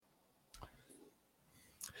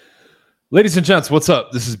Ladies and gents, what's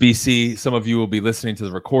up? This is BC. Some of you will be listening to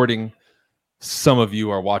the recording. Some of you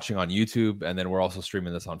are watching on YouTube, and then we're also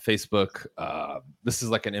streaming this on Facebook. This is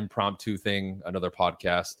like an impromptu thing, another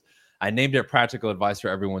podcast. I named it Practical Advice for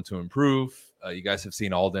Everyone to Improve. You guys have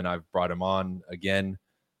seen Alden. I've brought him on again.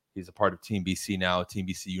 He's a part of Team BC now, Team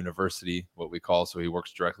BC University, what we call. So he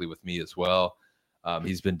works directly with me as well.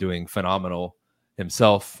 He's been doing phenomenal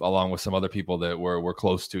himself, along with some other people that we're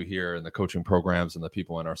close to here in the coaching programs and the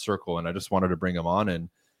people in our circle. And I just wanted to bring him on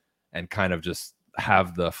and kind of just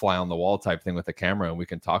have the fly on the wall type thing with the camera, and we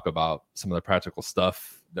can talk about some of the practical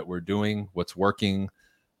stuff that we're doing, what's working,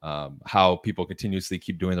 how people continuously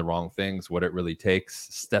keep doing the wrong things, what it really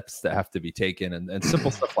takes, steps that have to be taken, and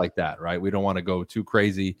simple stuff like that, right? We don't want to go too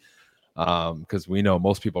crazy because we know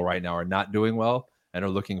most people right now are not doing well and are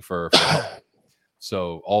looking for help.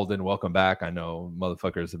 So Alden, welcome back. I know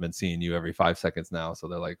motherfuckers have been seeing you every 5 seconds now, so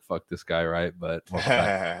they're like, fuck this guy, right? But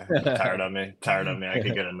tired of me. I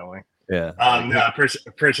could get annoying. Yeah. No, I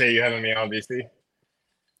appreciate you having me on, BC.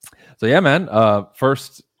 So yeah, man.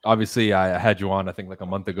 First, obviously, I had you on, I think like a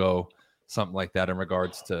month ago, something like that, in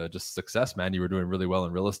regards to just success, man. You were doing really well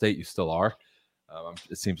in real estate. You still are.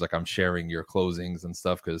 It seems like I'm sharing your closings and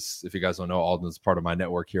stuff, because if you guys don't know, Alden is part of my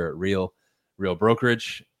network here at Real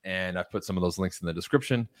Brokerage, and I've put some of those links in the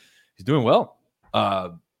description. He's doing well.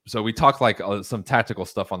 So we talked like some tactical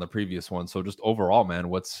stuff on the previous one. So just overall,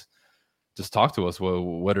 man, just talk to us.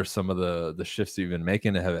 What are some of the shifts you've been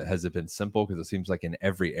making? Has it been simple? Because it seems like in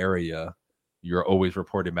every area, you're always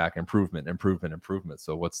reporting back improvement.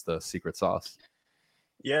 So what's the secret sauce?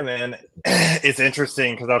 Yeah, man, it's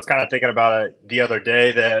interesting because I was kind of thinking about it the other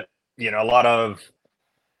day that, a lot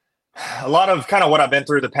of kind of what I've been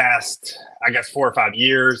through the past, I guess, 4 or 5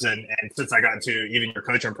 years. And since I got into even your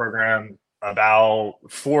coaching program about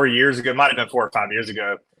 4 years ago, it might have been 4 or 5 years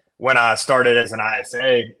ago, when I started as an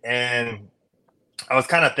ISA. And I was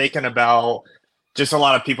kind of thinking about just a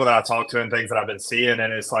lot of people that I talk to and things that I've been seeing.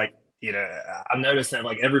 And it's like, I've noticed that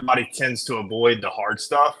like everybody tends to avoid the hard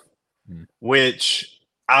stuff, which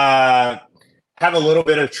I have a little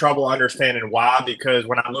bit of trouble understanding why, because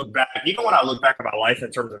when I look back at my life in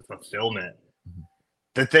terms of fulfillment,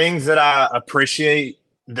 the things that I appreciate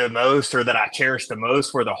the most or that I cherish the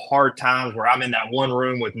most were the hard times where I'm in that one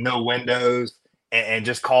room with no windows and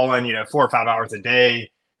just calling, 4 or 5 hours a day,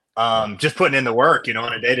 just putting in the work,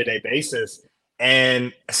 on a day-to-day basis,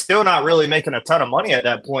 and still not really making a ton of money at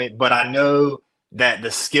that point. But I know that the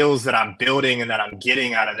skills that I'm building and that I'm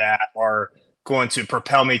getting out of that are going to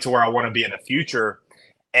propel me to where I want to be in the future.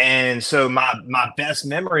 And so my best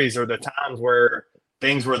memories are the times where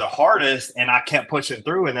things were the hardest and I kept pushing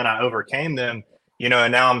through, and then I overcame them,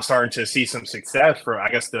 and now I'm starting to see some success for,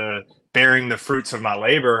 I guess, bearing the fruits of my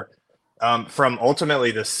labor, from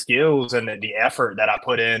ultimately the skills and the effort that I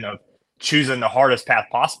put in of choosing the hardest path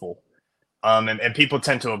possible. And people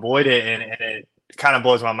tend to avoid it. And it kind of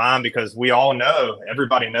blows my mind, because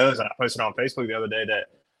everybody knows, and I posted on Facebook the other day, that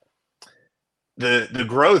the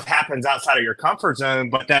growth happens outside of your comfort zone,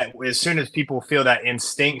 but that as soon as people feel that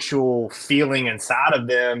instinctual feeling inside of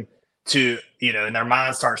them to, and their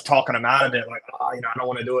mind starts talking them out of it, like, I don't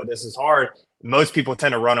want to do it, this is hard. Most people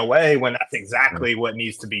tend to run away when that's exactly what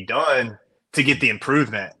needs to be done to get the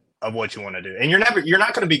improvement of what you want to do. And you're not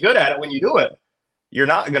going to be good at it when you do it. You're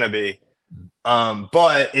not going to be,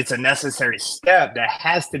 but it's a necessary step that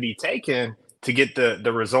has to be taken to get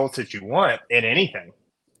the results that you want in anything.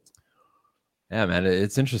 Yeah, man,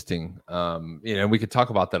 it's interesting. And we could talk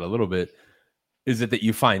about that a little bit. Is it that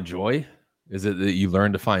you find joy? Is it that you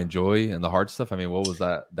learn to find joy in the hard stuff? I mean, what was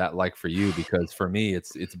that like for you? Because for me,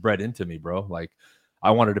 it's bred into me, bro. Like,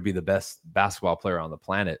 I wanted to be the best basketball player on the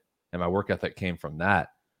planet, and my work ethic came from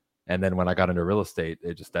that. And then when I got into real estate,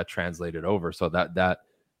 that translated over. So that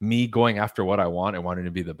me going after what I want and wanting to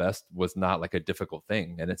be the best was not like a difficult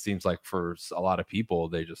thing. And it seems like for a lot of people,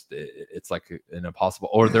 it's like an impossible,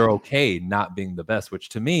 or they're okay not being the best, which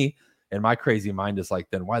to me, in my crazy mind, is like,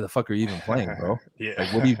 then why the fuck are you even playing, bro? Yeah.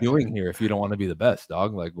 Like, what are you doing here if you don't want to be the best,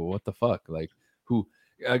 dog? Like, well, what the fuck? Like, who,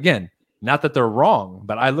 again, not that they're wrong,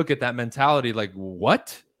 but I look at that mentality like,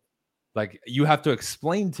 what? Like, you have to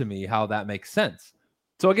explain to me how that makes sense.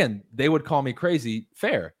 So again, they would call me crazy,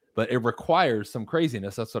 fair, but it requires some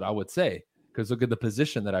craziness. That's what I would say, because look at the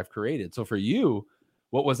position that I've created. So for you,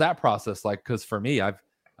 what was that process like? Because for me, I've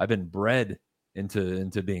been bred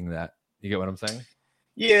into being that. You get what I'm saying?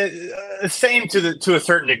 Yeah, same to a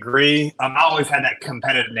certain degree. I always had that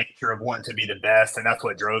competitive nature of wanting to be the best, and that's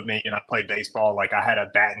what drove me. I played baseball. Like, I had a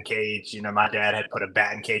batting cage. My dad had put a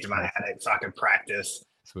batting cage in my attic so I could practice.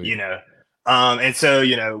 Sweet. And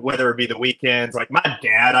so, whether it be the weekends, like my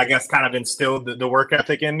dad, I guess, kind of instilled the work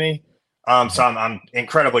ethic in me. So I'm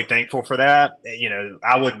incredibly thankful for that. You know,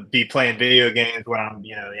 I would be playing video games when I'm,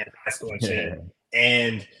 you know, in high school and shit.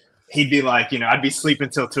 And he'd be like, you know, I'd be sleeping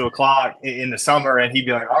till 2 o'clock in the summer, and he'd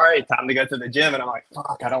be like, all right, time to go to the gym. And I'm like,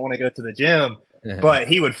 fuck, I don't want to go to the gym. But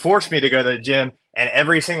he would force me to go to the gym. And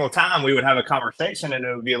every single time we would have a conversation, and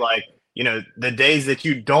it would be like, you know, the days that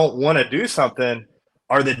you don't want to do something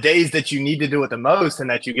are the days that you need to do it the most and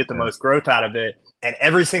that you get the most growth out of it. And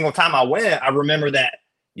every single time I went, I remember that,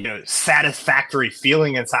 you know, satisfactory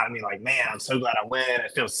feeling inside of me, like, man, I'm so glad I went.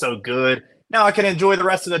 It feels so good. Now I can enjoy the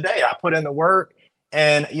rest of the day. I put in the work,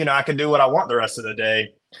 and, you know, I can do what I want the rest of the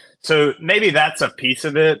day. So maybe that's a piece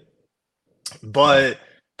of it. But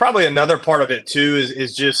probably another part of it too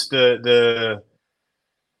is just the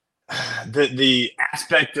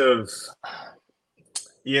aspect of,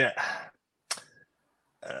 yeah.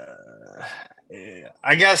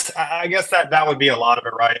 I guess that would be a lot of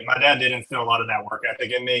it, right? My dad did instill a lot of that work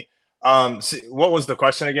ethic in me. So what was the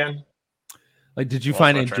question again? Like, did you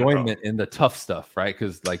find enjoyment in the tough stuff, right?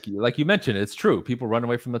 Because like you mentioned, it's true. People run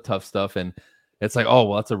away from the tough stuff, and it's like, oh,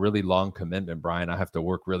 well, that's a really long commitment, Brian. I have to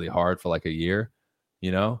work really hard for like a year,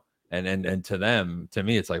 you know? And to them, to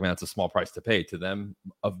me, it's like, man, it's a small price to pay. To them,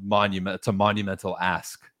 it's a monumental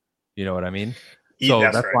ask. You know what I mean? So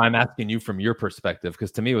that's right. Why I'm asking you from your perspective,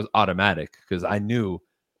 because to me it was automatic, because I knew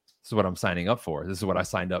this is what I'm signing up for. This is what I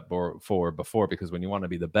signed up for before, because when you want to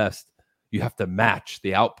be the best, you have to match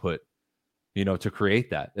the output, you know, to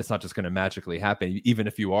create that. It's not just going to magically happen. Even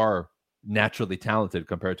if you are naturally talented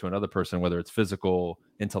compared to another person, whether it's physical,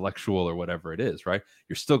 intellectual, or whatever it is, right?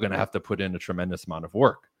 You're still going to have to put in a tremendous amount of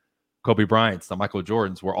work. Kobe Bryant's, the Michael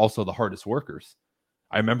Jordans were also the hardest workers.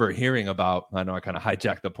 I remember hearing about, I know I kind of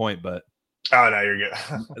hijacked the point, but oh, no, you're good.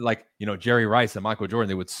 Like, you know, Jerry Rice and Michael Jordan,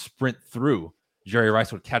 they would sprint through. Jerry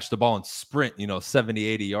Rice would catch the ball and sprint, you know, 70,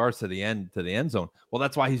 80 yards to the end zone. Well,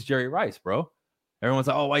 that's why he's Jerry Rice, bro. Everyone's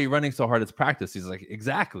like, oh, why are you running so hard? It's practice. He's like,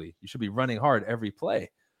 exactly. You should be running hard every play.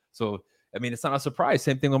 So, I mean, it's not a surprise.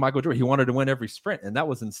 Same thing with Michael Jordan. He wanted to win every sprint, and that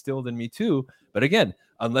was instilled in me too. But again,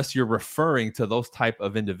 unless you're referring to those type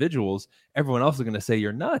of individuals, everyone else is going to say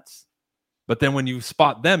you're nuts. But then when you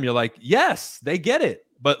spot them, you're like, yes, they get it.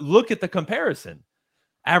 But look at the comparison.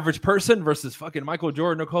 Average person versus fucking Michael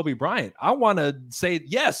Jordan or Kobe Bryant. I want to say,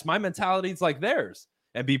 yes, my mentality is like theirs,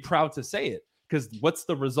 and be proud to say it. Because what's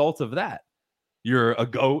the result of that? You're a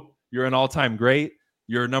GOAT. You're an all-time great.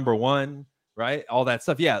 You're number one, right? All that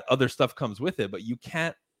stuff. Yeah, other stuff comes with it, but you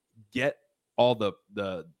can't get all the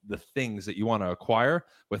things that you want to acquire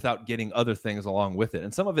without getting other things along with it.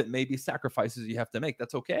 And some of it may be sacrifices you have to make.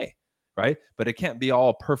 That's okay. Right. But it can't be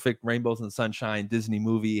all perfect rainbows and sunshine, Disney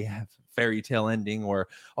movie, fairy tale ending, or,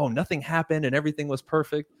 oh, nothing happened and everything was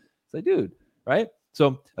perfect. It's like, dude. Right.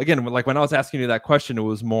 So again, like when I was asking you that question, it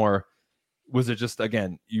was more, was it just,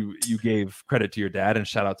 again, you gave credit to your dad, and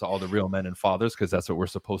shout out to all the real men and fathers, because that's what we're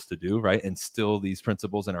supposed to do. Right. Instill these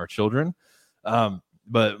principles in our children.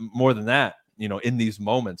 But more than that, you know, in these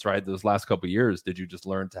moments, right, those last couple of years, did you just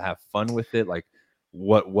learn to have fun with it? Like,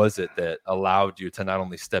 what was it that allowed you to not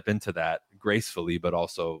only step into that gracefully, but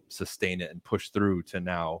also sustain it and push through to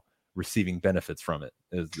now receiving benefits from it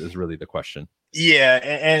is really the question. Yeah.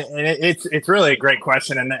 And it's really a great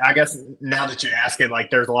question. And I guess now that you ask it, like,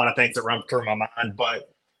 there's a lot of things that run through my mind, but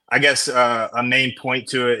I guess a main point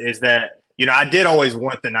to it is that, you know, I did always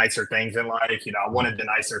want the nicer things in life. You know, I wanted the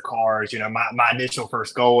nicer cars. You know, my initial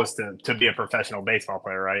first goal was to be a professional baseball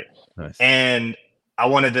player. Right. Nice. And I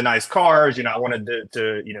wanted the nice cars, you know, I wanted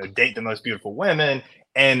to, you know, date the most beautiful women.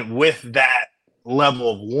 And with that level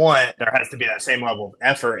of want, there has to be that same level of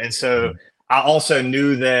effort. And so I also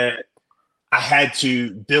knew that I had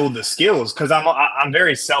to build the skills, because I'm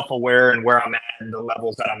very self-aware in where I'm at and the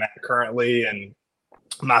levels that I'm at currently and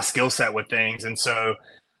my skill set with things. And so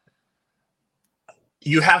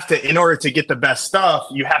you have to, in order to get the best stuff,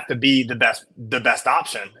 you have to be the best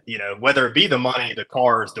option, you know, whether it be the money, the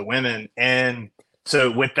cars, the women. And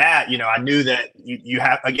so with that, you know, I knew that you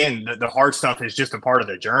have, again, the hard stuff is just a part of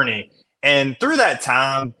the journey. And through that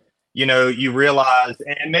time, you know, you realize,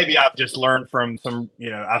 and maybe I've just learned from some,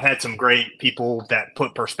 you know, I've had some great people that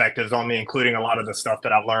put perspectives on me, including a lot of the stuff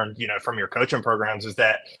that I've learned, you know, from your coaching programs, is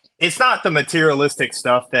that it's not the materialistic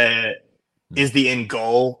stuff that is the end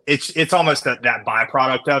goal. It's almost that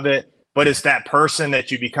byproduct of it, but it's that person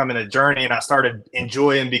that you become in a journey. And I started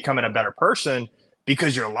enjoying becoming a better person,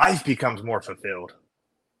 because your life becomes more fulfilled.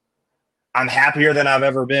 I'm happier than I've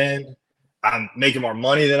ever been. I'm making more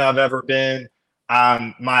money than I've ever been.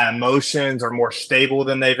 My emotions are more stable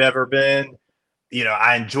than they've ever been. You know,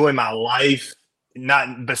 I enjoy my life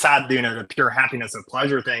not beside, the pure happiness of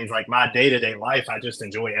pleasure things, like my day-to-day life, I just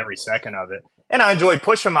enjoy every second of it. And I enjoy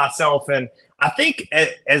pushing myself. And I think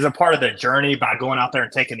as a part of the journey, by going out there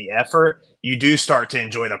and taking the effort, you do start to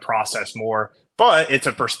enjoy the process more. But it's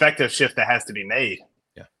a perspective shift that has to be made.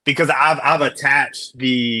 Yeah. Because I've attached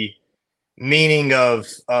the meaning of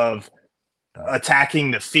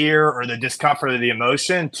attacking the fear or the discomfort of the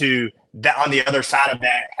emotion to that. On the other side of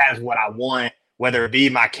that has what I want, whether it be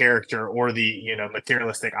my character or the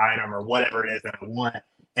materialistic item or whatever it is that I want.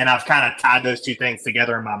 And I've kind of tied those two things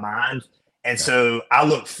together in my mind. And so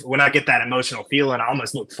when I get that emotional feeling, I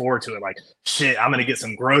almost look forward to it, like, shit, I'm going to get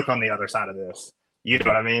some growth on the other side of this. You know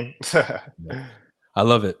what I mean? I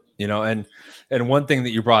love it. And one thing that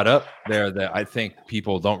you brought up there that I think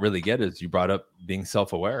people don't really get is you brought up being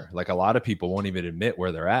self-aware. Like, a lot of people won't even admit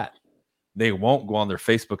where they're at. They won't go on their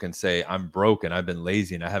Facebook and say, I'm broke and I've been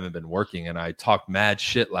lazy and I haven't been working and I talked mad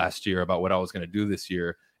shit last year about what I was going to do this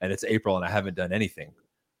year, and it's April and I haven't done anything.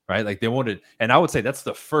 Right? Like, they wanted, and I would say that's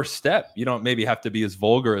the first step. You don't maybe have to be as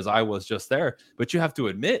vulgar as I was just there, but you have to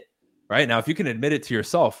admit, right? Now, if you can admit it to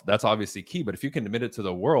yourself, that's obviously key. But if you can admit it to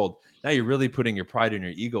the world, now you're really putting your pride and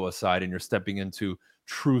your ego aside and you're stepping into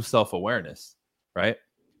true self-awareness, right?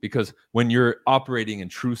 Because when you're operating in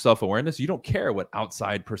true self-awareness, you don't care what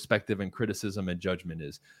outside perspective and criticism and judgment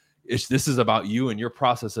is. This is about you and your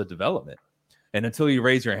process of development. And until you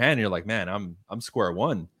raise your hand, you're like, man, I'm square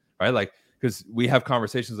one, right? Like, because we have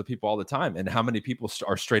conversations with people all the time, and how many people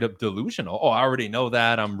are straight up delusional. Oh, I already know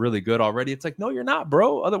that. I'm really good already. It's like, no, you're not,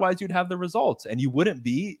 bro. Otherwise, you'd have the results, and you wouldn't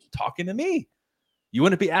be talking to me. You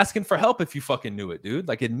wouldn't be asking for help if you fucking knew it, dude.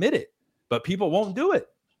 Like, admit it. But people won't do it,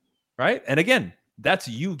 right? And again, that's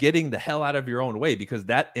you getting the hell out of your own way, because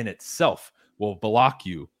that in itself will block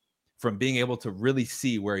you from being able to really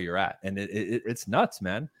see where you're at. And it's nuts,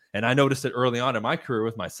 man. And I noticed it early on in my career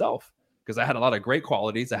with myself, because I had a lot of great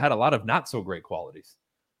qualities. I had a lot of not so great qualities,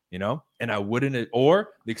 and I wouldn't, or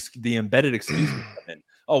the embedded excuse.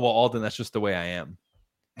 Oh, well, Alden, that's just the way I am.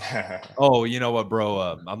 Oh, you know what,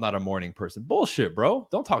 bro? I'm not a morning person. Bullshit, bro.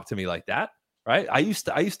 Don't talk to me like that. Right. I used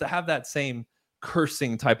to have that same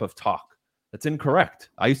cursing type of talk. That's incorrect.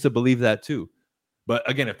 I used to believe that too. But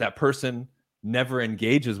again, if that person never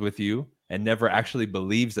engages with you and never actually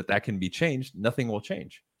believes that can be changed, nothing will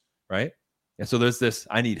change. Right. And so there's this,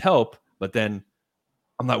 I need help, but then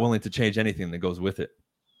I'm not willing to change anything that goes with it.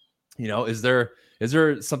 Is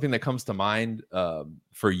there something that comes to mind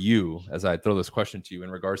for you as I throw this question to you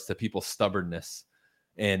in regards to people's stubbornness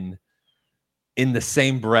and in the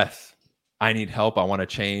same breath, I need help, I want to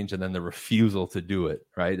change, and then the refusal to do it,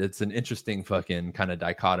 right? It's an interesting fucking kind of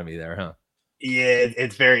dichotomy there, huh? Yeah,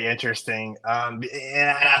 it's very interesting. And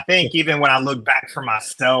I think even when I look back for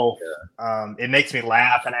myself, it makes me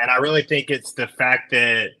laugh. And I really think it's the fact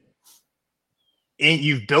that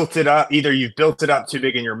you've built it up. Either you've built it up too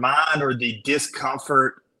big in your mind, or the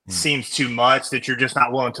discomfort seems too much that you're just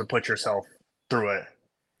not willing to put yourself through it.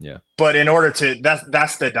 Yeah. But in order to,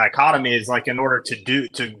 that's the dichotomy, is like, in order to do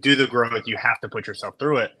the growth, you have to put yourself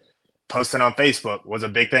through it. Posting on Facebook was a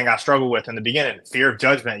big thing I struggled with in the beginning. Fear of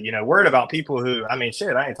judgment, worried about people who, I ain't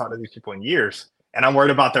talked to these people in years, and I'm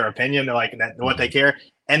worried about their opinion, like what they care.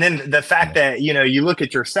 And then the fact that, you look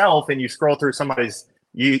at yourself and you scroll through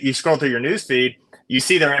you scroll through your news feed, you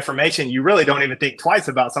see their information, you really don't even think twice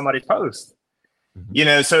about somebody's post.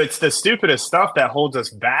 So it's the stupidest stuff that holds us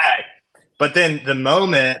back. But then the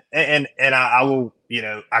moment, and I will,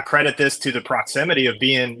 I credit this to the proximity of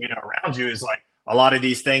being, around you, is like, a lot of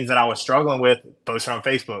these things that I was struggling with, posted on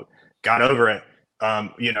Facebook, got over it.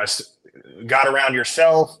 Got around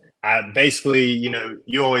yourself. I basically,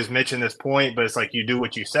 you always mention this point, but it's like, you do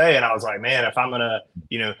what you say. And I was like, man, if I'm going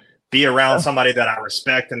to, be around somebody that I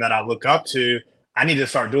respect and that I look up to, I need to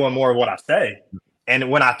start doing more of what I say. And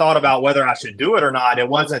when I thought about whether I should do it or not, it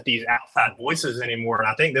wasn't these outside voices anymore. And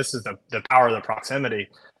I think this is the power of the proximity.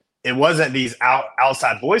 It wasn't these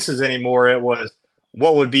outside voices anymore. It was,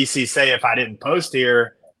 what would BC say if I didn't post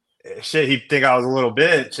here? Shit, he'd think I was a little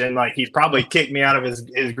bitch, and like, he'd probably kick me out of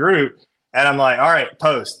his group. And I'm like, all right,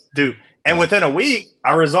 post, dude. And within a week,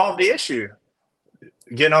 I resolved the issue,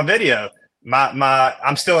 getting on video.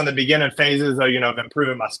 I'm still in the beginning phases of, of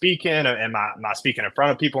improving my speaking and my speaking in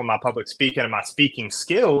front of people, and my public speaking and my speaking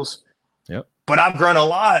skills. Yep. But I've grown a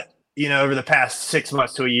lot, over the past 6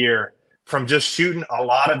 months to a year from just shooting a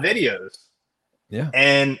lot of videos. Yeah.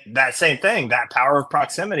 And that same thing, that power of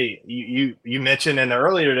proximity. You mentioned in the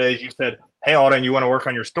earlier days, you said, hey, Alden, you want to work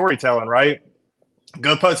on your storytelling, right?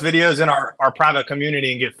 Go post videos in our private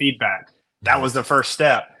community and get feedback. That was the first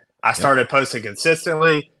step. I started posting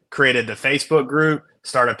consistently, created the Facebook group,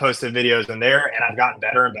 started posting videos in there, and I've gotten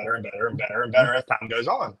better and better and better and better and better as time goes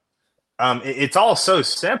on. It's all so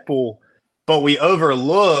simple, but we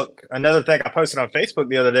overlook another thing I posted on Facebook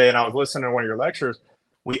the other day, and I was listening to one of your lectures.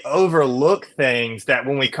 We overlook things that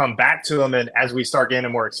when we come back to them and as we start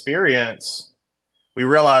gaining more experience, we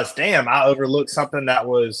realize, damn, I overlooked something that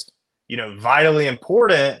was, vitally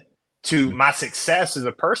important to my success as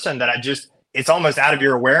a person that it's almost out of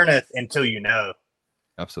your awareness until you know.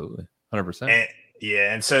 Absolutely. 100%.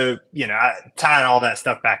 And so, tying all that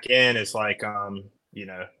stuff back in is like,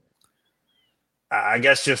 I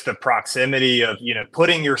guess just the proximity of,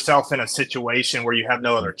 putting yourself in a situation where you have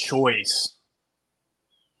no other choice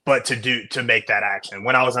but to make that action.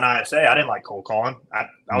 When I was in ISA, I didn't like cold calling.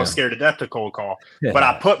 I was scared to death to cold call, but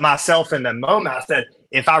I put myself in the moment. I said,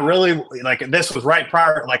 if I really this was right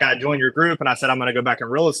prior, I joined your group and I said, I'm going to go back in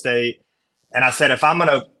real estate. And I said, if I'm going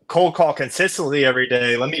to cold call consistently every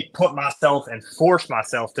day, let me put myself and force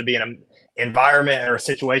myself to be in an environment or a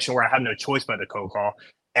situation where I have no choice but to cold call.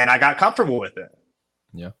 And I got comfortable with it.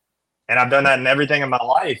 Yeah. And I've done that in everything in my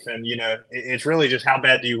life. And, it's really just how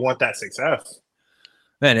bad do you want that success?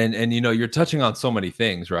 Man, and you're touching on so many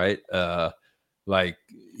things, right?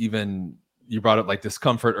 Even you brought up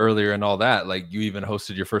discomfort earlier and all that. You even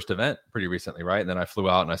hosted your first event pretty recently, right? And then I flew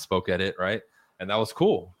out and I spoke at it, right? And that was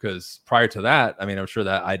cool because prior to that, I'm sure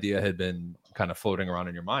that idea had been kind of floating around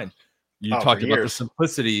in your mind. You talked about the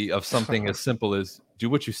simplicity of something as simple as do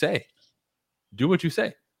what you say. Do what you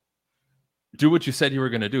say. Do what you said you were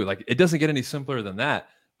going to do. It doesn't get any simpler than that.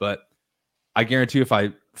 But I guarantee you, if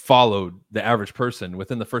I followed the average person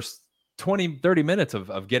within the first 20, 30 minutes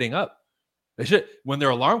of getting up, when their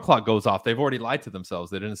alarm clock goes off, they've already lied to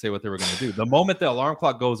themselves. They didn't say what they were going to do. The moment the alarm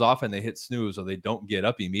clock goes off and they hit snooze or they don't get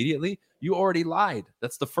up immediately, you already lied.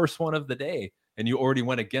 That's the first one of the day. And you already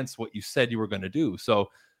went against what you said you were going to do.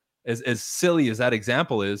 So as silly as that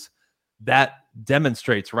example is, that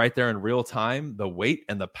demonstrates right there in real time the weight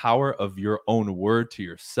and the power of your own word to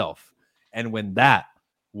yourself. And when that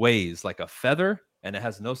weighs like a feather and it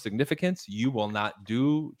has no significance, you will not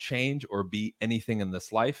do, change, or be anything in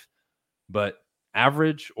this life but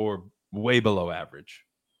average or way below average,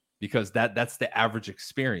 because that's the average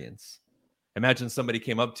experience. Imagine somebody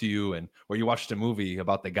came up to you or you watched a movie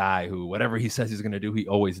about the guy who whatever he says he's going to do, he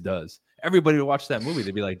always does. Everybody would watch that movie.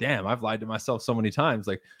 They'd be like, damn, I've lied to myself so many times.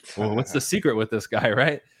 Well, what's the secret with this guy?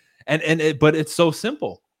 Right. But it's so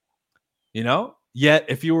simple, yet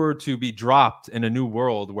if you were to be dropped in a new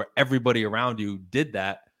world where everybody around you did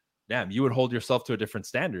that, damn, you would hold yourself to a different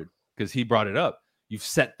standard because he brought it up. You've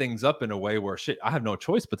set things up in a way where I have no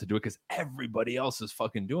choice but to do it because everybody else is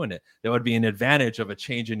fucking doing it. There would be an advantage of a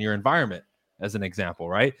change in your environment, as an example,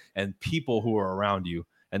 right? And people who are around you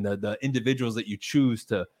and the individuals that you choose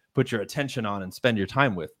to put your attention on and spend your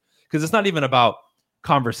time with. Because it's not even about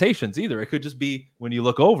conversations either. It could just be when you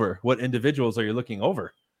look over, what individuals are you looking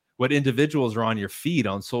over? What individuals are on your feed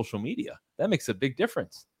on social media? That makes a big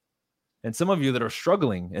difference. And some of you that are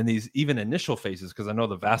struggling in these even initial phases, because I know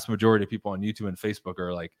the vast majority of people on YouTube and Facebook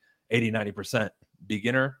are 80, 90%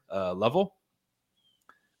 beginner level.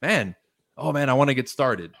 Man, I want to get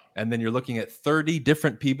started. And then you're looking at 30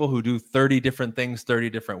 different people who do 30 different things,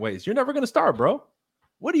 30 different ways. You're never going to start, bro.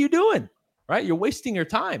 What are you doing? Right? You're wasting your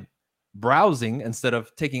time browsing instead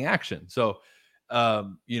of taking action. So,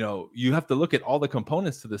 you have to look at all the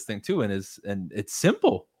components to this thing too. And it's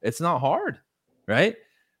simple. It's not hard, right?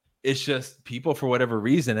 It's just people for whatever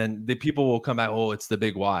reason. And the people will come back, oh, it's the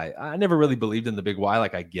big why. I never really believed in the big why.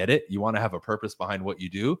 I get it. You want to have a purpose behind what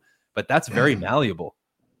you do, but that's very malleable.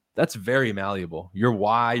 That's very malleable. Your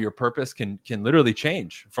why, your purpose can literally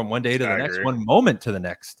change from one day to the next, one moment to the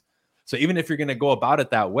next. So even if you're going to go about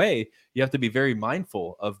it that way, you have to be very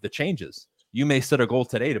mindful of the changes. You may set a goal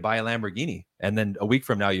today to buy a Lamborghini, and then a week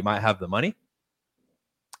from now, you might have the money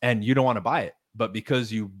and you don't want to buy it. But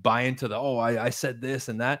because you buy into I said this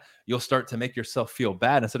and that, you'll start to make yourself feel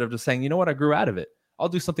bad instead of just saying, you know what, I grew out of it. I'll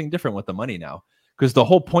do something different with the money now. Because the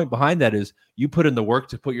whole point behind that is you put in the work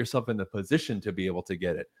to put yourself in the position to be able to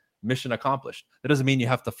get it. Mission accomplished. That doesn't mean you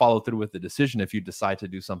have to follow through with the decision if you decide to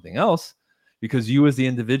do something else, because you as the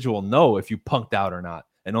individual know if you punked out or not.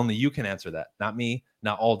 And only you can answer that. Not me,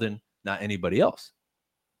 not Alden, not anybody else.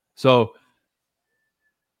 So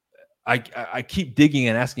I keep digging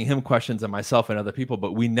and asking him questions and myself and other people,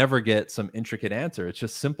 but we never get some intricate answer. It's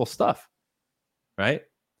just simple stuff, right?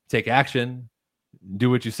 Take action, do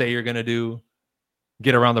what you say you're going to do,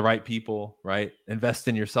 get around the right people, right? Invest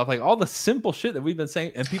in yourself, all the simple shit that we've been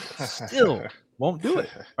saying, and people still won't do it,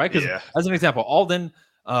 right? Because as an example, Alden,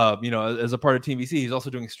 as a part of Team VC, he's also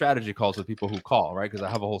doing strategy calls with people who call, right? Because I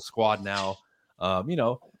have a whole squad now.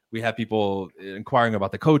 We have people inquiring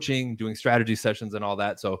about the coaching, doing strategy sessions and all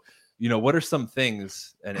that. So, what are some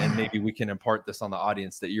things, and maybe we can impart this on the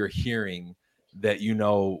audience, that you're hearing that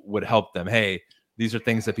would help them? Hey, these are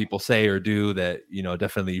things that people say or do that,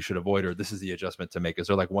 definitely you should avoid, or this is the adjustment to make. Is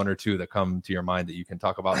there like one or two that come to your mind that you can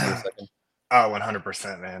talk about for a second? Oh,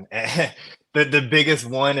 100%, man. The biggest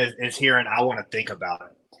one is hearing, I want to think about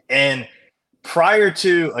it. And prior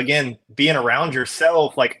to, again, being around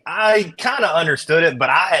yourself, like I kind of understood it, but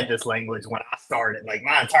I had this language when I started, like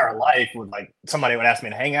my entire life was like somebody would ask me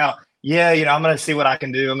to hang out. Yeah, I'm going to see what I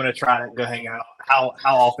can do. I'm going to try to go hang out. How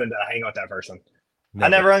often did I hang out with that person? Never. I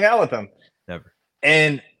never hung out with them. Never.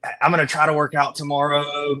 And I'm going to try to work out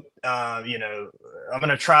tomorrow. I'm going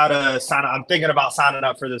to try to sign up. I'm thinking about signing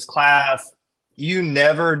up for this class. You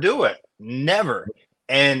never do it. Never.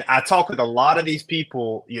 And I talk with a lot of these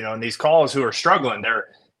people, in these calls who are struggling. They're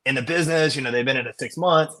in the business, they've been in it 6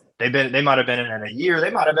 months. They might have been in it a year. They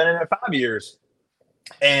might have been in it 5 years.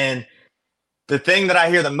 And the thing that I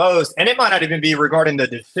hear the most, and it might not even be regarding the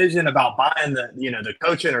decision about buying the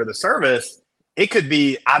coaching or the service. It could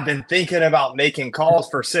be, I've been thinking about making calls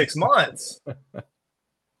for 6 months.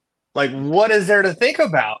 Like, what is there to think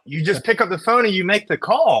about? You just pick up the phone and you make the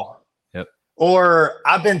call. Or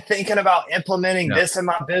I've been thinking about implementing this in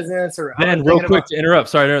my business. Or then real quick to interrupt.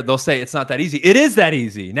 Sorry, they'll say it's not that easy. It is that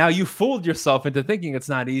easy. Now you fooled yourself into thinking it's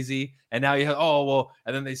not easy. And now you have,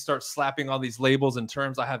 and then they start slapping all these labels and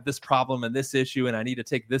terms. I have this problem and this issue and I need to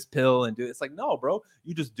take this pill and do it. It's like, no, bro,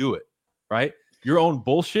 you just do it, right? Your own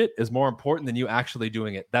bullshit is more important than you actually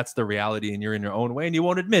doing it. That's the reality, and you're in your own way and you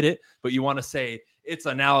won't admit it, but you want to say it's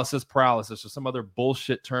analysis paralysis or some other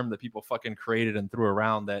bullshit term that people fucking created and threw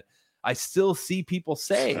around that I still see people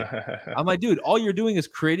say. I'm like, dude, all you're doing is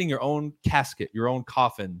creating your own casket, your own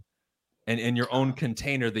coffin, and your own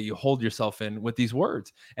container that you hold yourself in with these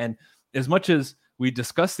words. And as much as we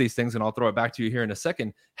discuss these things, and I'll throw it back to you here in a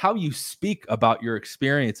second, how you speak about your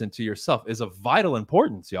experience and to yourself is of vital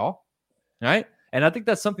importance, y'all. Right? And I think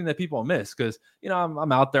that's something that people miss because,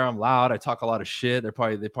 I'm out there, I'm loud, I talk a lot of shit. They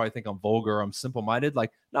probably think I'm vulgar, I'm simple-minded.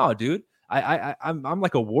 Like, no, dude. I'm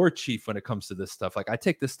like a war chief when it comes to this stuff. Like I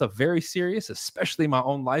take this stuff very serious, especially my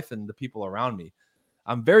own life and the people around me.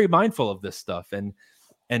 I'm very mindful of this stuff, and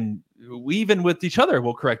we even with each other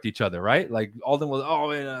will correct each other, right? Like Alden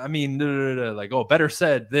will, better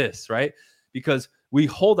said this, right? Because we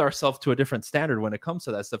hold ourselves to a different standard when it comes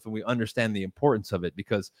to that stuff, and we understand the importance of it.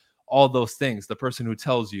 Because all those things, the person who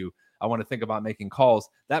tells you, I want to think about making calls,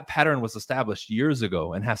 that pattern was established years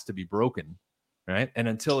ago and has to be broken. Right. And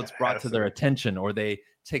until it's brought to their attention or they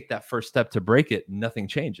take that first step to break it, nothing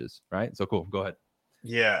changes. Right. So cool. Go ahead.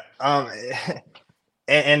 Yeah.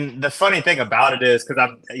 And the funny thing about it is because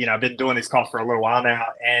I've been doing these calls for a little while now,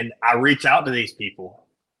 and I reach out to these people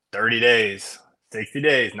 30 days, 60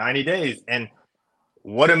 days, 90 days. And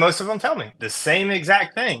what do most of them tell me? The same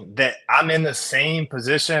exact thing, that I'm in the same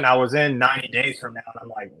position I was in 90 days from now.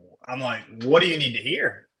 And I'm like, what do you need to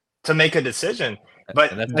hear to make a decision?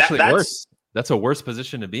 But that's worse. That's a worse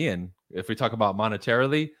position to be in. If we talk about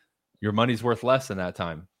monetarily, your money's worth less in that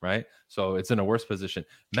time, right? So it's in a worse position.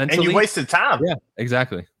 Mentally, and you wasted time. Yeah,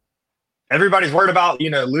 exactly. Everybody's worried about,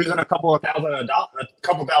 losing a couple thousand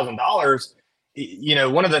dollars.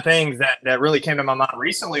 One of the things that really came to my mind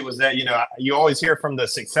recently was that, you always hear from the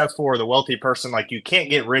successful or the wealthy person, like you can't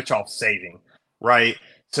get rich off saving, right?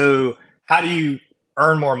 So how do you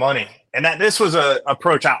earn more money? And this was a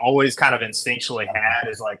approach I always kind of instinctually had,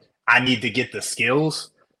 is like, I need to get the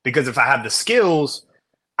skills, because if I have the skills,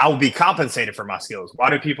 I will be compensated for my skills. Why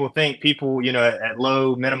do people think people, at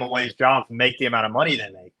low minimum wage jobs make the amount of money they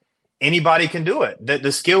make? Anybody can do it.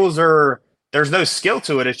 The skills there's no skill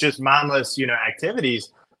to it. It's just mindless,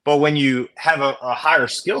 activities. But when you have a higher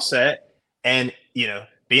skill set and,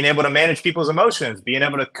 being able to manage people's emotions, being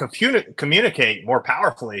able to communicate more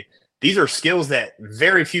powerfully, these are skills that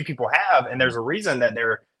very few people have. And there's a reason that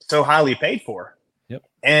they're so highly paid for. Yep.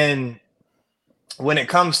 And when it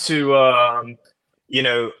comes to, I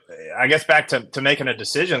guess back to making a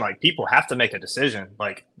decision, like people have to make a decision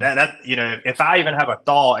like that, if I even have a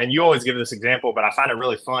thought, and you always give this example, but I find it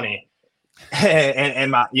really funny.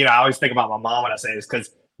 and my, I always think about my mom when I say this,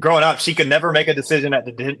 because growing up, she could never make a decision at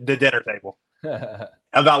the dinner table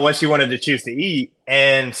about what she wanted to choose to eat.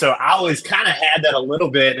 And so I always kind of had that a little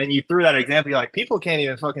bit. And you threw that example, you're like, people can't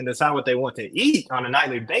even fucking decide what they want to eat on a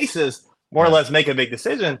nightly basis, more or less make a big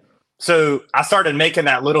decision. So I started making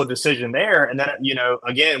that little decision there. And then,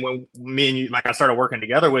 again, when me and you, like I started working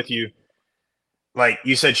together with you, like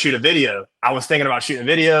you said, shoot a video. I was thinking about shooting a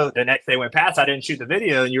video. The next day went past, I didn't shoot the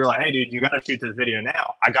video. And you were like, hey, dude, you got to shoot this video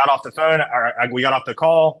now. I got off the phone, we got off the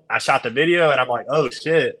call. I shot the video and I'm like, oh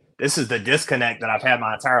shit, this is the disconnect that I've had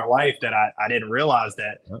my entire life, that I didn't realize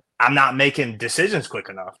that I'm not making decisions quick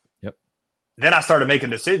enough. Yep. Then I started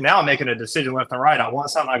making decisions. Now I'm making a decision left and right. I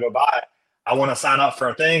want something, I go buy it. I want to sign up for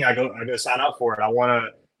a thing, I go sign up for it. I want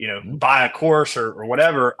to, buy a course or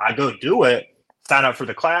whatever, I go do it, sign up for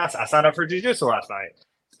the class. I signed up for jiu-jitsu last night.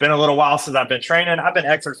 It's been a little while since I've been training. I've been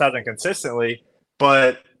exercising consistently,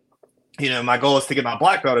 but my goal is to get my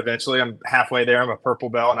black belt eventually. I'm halfway there. I'm a purple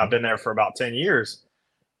belt, and I've been there for about 10 years.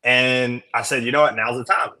 And I said, you know what? Now's the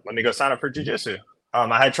time. Let me go sign up for jiu-jitsu.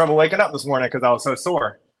 I had trouble waking up this morning because I was so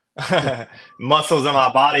sore. Muscles in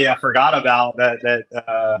my body I forgot about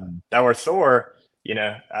that were sore.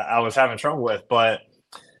 I was having trouble with, but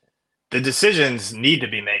the decisions need to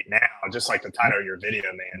be made now. Just like the title of your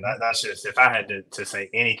video, man. That's just, if I had to say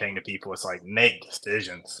anything to people, it's like, make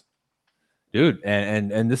decisions. Dude,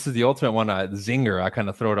 and this is the ultimate one, zinger I kind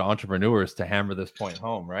of throw to entrepreneurs to hammer this point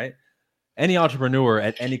home, right? Any entrepreneur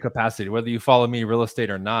at any capacity, whether you follow me, real estate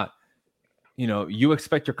or not, you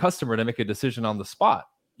expect your customer to make a decision on the spot.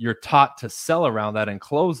 You're taught to sell around that and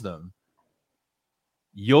close them.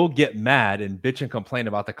 You'll get mad and bitch and complain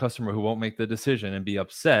about the customer who won't make the decision and be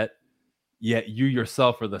upset. Yet you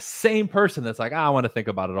yourself are the same person that's like, I want to think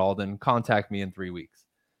about it all. Then contact me in 3 weeks.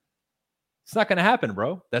 It's not going to happen,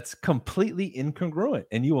 bro. That's completely incongruent,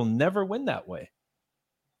 and you will never win that way,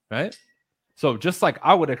 right? So just like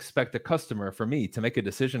I would expect a customer for me to make a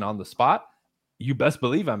decision on the spot, you best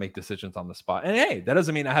believe I make decisions on the spot. And hey, that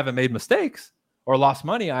doesn't mean I haven't made mistakes or lost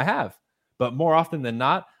money. I have. But more often than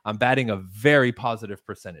not, I'm batting a very positive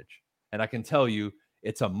percentage. And I can tell you,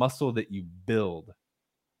 it's a muscle that you build.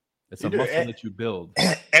 It's a muscle that you build.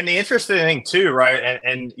 And the interesting thing too, right?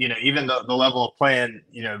 And even the level of playing,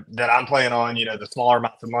 that I'm playing on, the smaller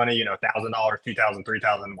amounts of money, $1,000, $2,000,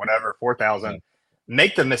 $3,000, whatever, $4,000,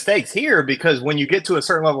 make the mistakes here, because when you get to a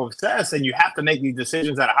certain level of success and you have to make these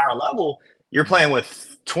decisions at a higher level, you're playing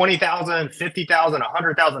with $20,000, $50,000,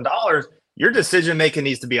 $100,000. Your decision making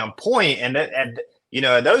needs to be on point. And at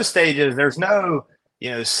those stages, there's no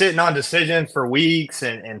sitting on decisions for weeks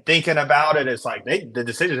and thinking about it. It's like the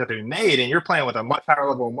decisions have to be made, and you're playing with a much higher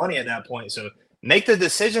level of money at that point. So make the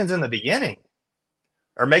decisions in the beginning,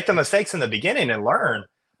 or make the mistakes in the beginning and learn.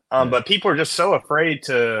 But people are just so afraid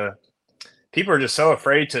to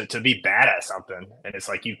be bad at something. And it's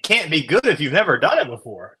like, you can't be good if you've never done it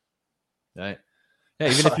before. Right. Yeah.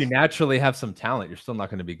 Even if you naturally have some talent, you're still not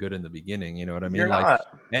going to be good in the beginning. You know what I mean? You're not.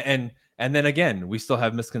 And then again, we still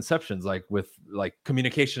have misconceptions, like with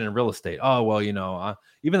communication in real estate. Oh, well,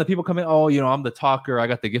 even the people come in, I'm the talker, I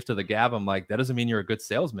got the gift of the gab. I'm like, that doesn't mean you're a good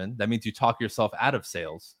salesman. That means you talk yourself out of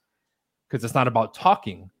sales, because it's not about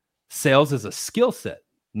talking. Sales is a skill set,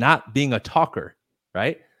 not being a talker,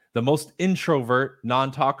 right? The most introvert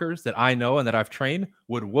non-talkers that I know and that I've trained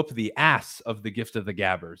would whoop the ass of the gift of the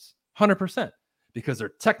gabbers, 100%, because they're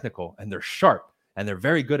technical and they're sharp and they're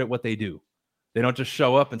very good at what they do. They don't just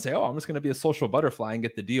show up and say, I'm just going to be a social butterfly and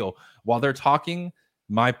get the deal. While they're talking,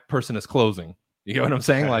 my person is closing. You know what I'm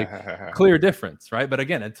saying? Like, clear difference, right? But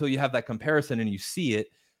again, until you have that comparison and you see it,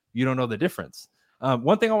 you don't know the difference.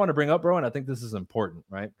 One thing I want to bring up, bro, and I think this is important,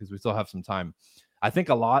 right? Because we still have some time. I think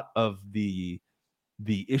a lot of the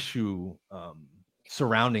issue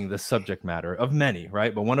surrounding this subject matter, of many,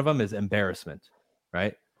 right? But one of them is embarrassment,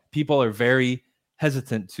 right? People are very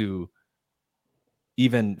hesitant to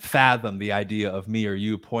even fathom the idea of me or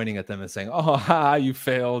you pointing at them and saying, you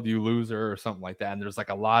failed, you loser, or something like that. And there's like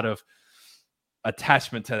a lot of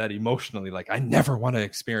attachment to that emotionally. Like, I never want to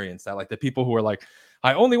experience that. Like the people who are like,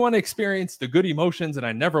 I only want to experience the good emotions and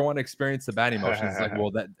I never want to experience the bad emotions. Like, well,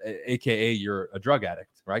 that AKA you're a drug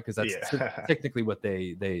addict, right? Because that's technically what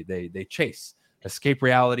they chase. Escape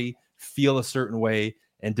reality, feel a certain way,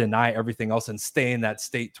 and deny everything else and stay in that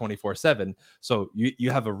state 24/7. So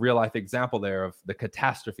you have a real life example there of the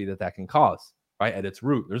catastrophe that can cause, right? At its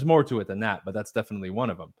root. There's more to it than that, but that's definitely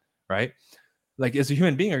one of them, right? Like, as a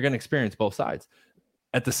human being, you're going to experience both sides.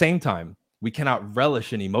 At the same time, we cannot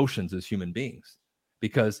relish in emotions as human beings,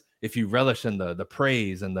 because if you relish in the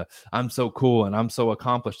praise and the I'm so cool and I'm so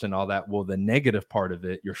accomplished and all that, well, the negative part of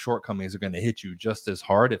it, your shortcomings are going to hit you just as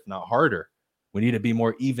hard, if not harder. We need to be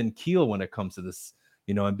more even keel when it comes to this,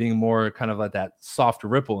 and being more kind of like that soft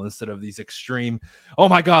ripple instead of these extreme, oh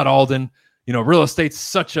my God, Alden, real estate's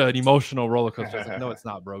such an emotional roller coaster. It's like, no, it's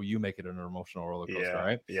not, bro. You make it an emotional roller coaster,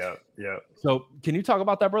 right? Yeah. So can you talk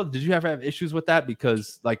about that, bro? Did you ever have issues with that?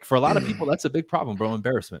 Because like for a lot of people, that's a big problem, bro.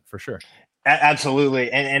 Embarrassment, for sure.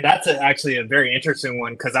 Absolutely. And that's actually a very interesting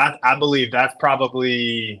one, because I believe that's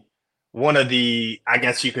probably one of the, I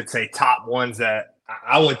guess you could say, top ones that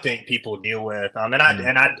I would think people deal with. And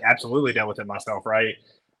I absolutely dealt with it myself, right?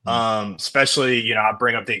 Especially, you know, I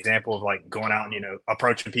bring up the example of like going out and, you know,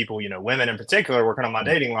 approaching people, you know, women in particular, working on my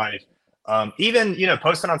dating life. Even, you know,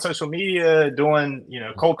 posting on social media, doing, you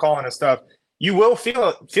know, cold calling and stuff, you will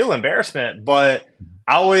feel embarrassment. But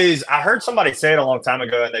I heard somebody say it a long time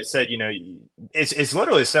ago, and they said, you know, it's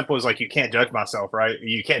literally as simple as like, you can't judge myself, right?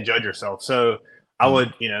 You can't judge yourself. So I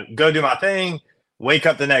would, you know, go do my thing, wake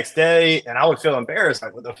up the next day, and I would feel embarrassed.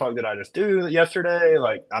 Like, what the fuck did I just do yesterday?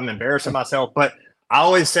 Like, I'm embarrassing myself. But I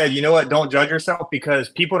always said, you know what? Don't judge yourself, because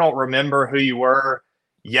people don't remember who you were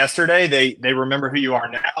yesterday. They remember who you are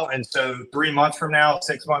now. And so 3 months from now,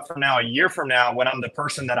 6 months from now, a year from now, when I'm the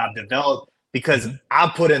person that I've developed because I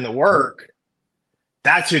put in the work,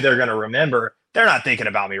 that's who they're going to remember. They're not thinking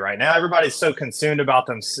about me right now. Everybody's so consumed about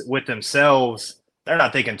them with themselves. They're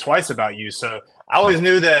not thinking twice about you. So I always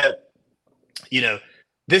knew that, you know,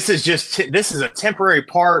 this is a temporary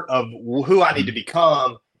part of who I need to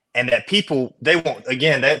become. And that people, they won't,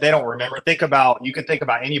 again, they don't remember. You can think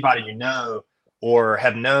about anybody you know or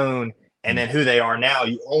have known, and then who they are now.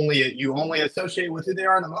 You only associate with who they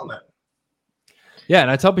are in the moment. Yeah.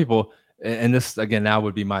 And I tell people, and this again, now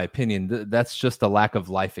would be my opinion, that's just a lack of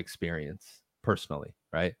life experience personally,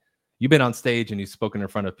 right? You've been on stage and you've spoken in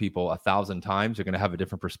front of people 1,000 times. You're going to have a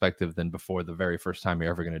different perspective than before the very first time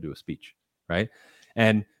you're ever going to do a speech, right?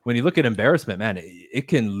 And when you look at embarrassment, man, it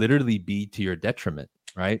can literally be to your detriment.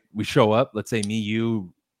 Right? We show up, let's say me,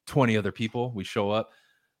 you, 20 other people, we show up,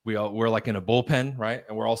 we're like in a bullpen, right?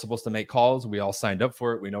 And we're all supposed to make calls. We all signed up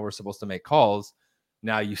for it. We know we're supposed to make calls.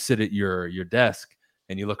 Now you sit at your desk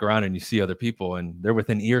and you look around and you see other people and they're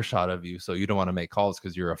within earshot of you. So you don't want to make calls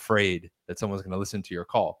because you're afraid that someone's going to listen to your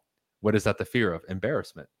call. What is that the fear of?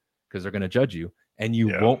 Embarrassment, because they're going to judge you and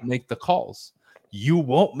you won't make the calls. You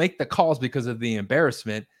won't make the calls because of the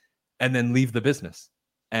embarrassment and then leave the business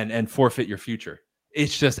and forfeit your future.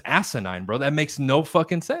 It's just asinine, bro. That makes no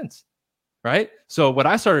fucking sense, right? So what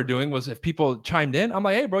I started doing was, if people chimed in, I'm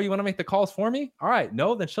like, hey, bro, you want to make the calls for me? All right.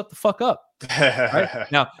 No, then shut the fuck up. Right?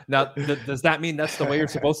 Now, does that mean that's the way you're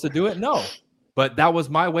supposed to do it? No. But that was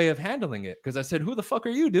my way of handling it, because I said, who the fuck are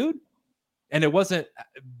you, dude? And it wasn't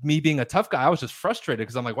me being a tough guy. I was just frustrated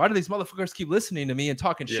because I'm like, why do these motherfuckers keep listening to me and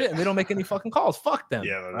talking shit and they don't make any fucking calls? Fuck them,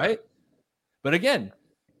 right? But again,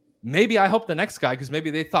 maybe I hope the next guy, because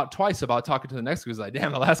maybe they thought twice about talking to the next guy. Because like,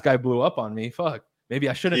 damn, the last guy blew up on me. Fuck. Maybe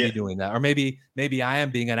I shouldn't be doing that. Or maybe I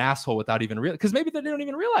am being an asshole without even realizing. Because maybe they don't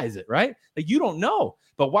even realize it, right? Like, you don't know.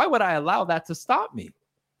 But why would I allow that to stop me?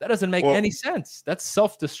 That doesn't make any sense. That's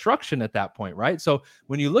self-destruction at that point, right? So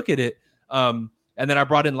when you look at it, and then I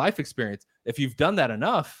brought in life experience. If you've done that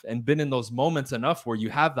enough and been in those moments enough where you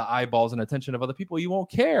have the eyeballs and attention of other people, you won't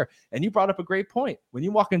care. And you brought up a great point. When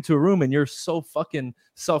you walk into a room and you're so fucking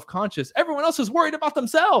self-conscious, everyone else is worried about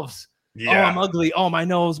themselves. Oh, I'm ugly. Oh, my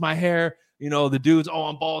nose, my hair. You know, the dudes, oh,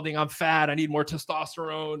 I'm balding. I'm fat. I need more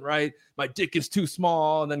testosterone, right? My dick is too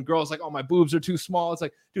small. And then girls like, oh, my boobs are too small. It's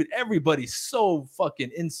like, dude, everybody's so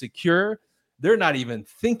fucking insecure. They're not even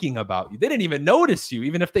thinking about you. They didn't even notice you.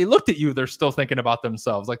 Even if they looked at you, they're still thinking about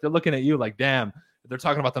themselves. Like, they're looking at you like, damn, they're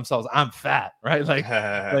talking about themselves. I'm fat, right? Like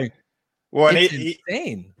well, it's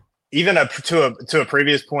insane. Even to a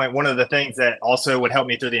previous point, one of the things that also would help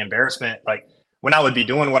me through the embarrassment, like when I would be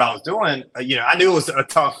doing what I was doing, you know, I knew it was a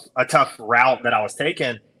tough route that I was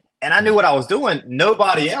taking, and I knew what I was doing.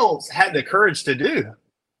 Nobody else had the courage to do.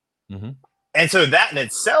 And so that in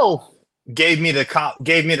itself gave me the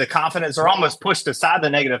confidence, or almost pushed aside the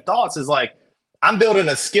negative thoughts. Is like, I'm building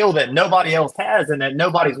a skill that nobody else has and that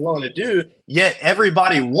nobody's willing to do, yet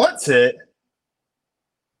everybody wants it.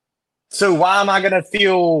 So why am I going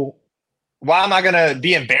to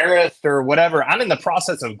be embarrassed or whatever? I'm in the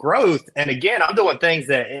process of growth. And again, I'm doing things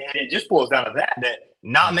that, and it just boils down to that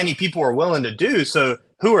not many people are willing to do. So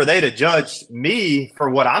who are they to judge me for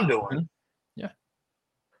what I'm doing?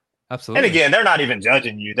 Absolutely. And again, they're not even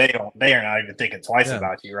judging you. They are not even thinking twice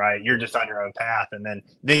about you, right? You're just on your own path. And then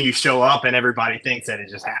you show up and everybody thinks that it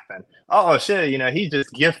just happened. Oh shit, you know, he's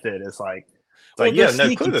just gifted. It's like yeah,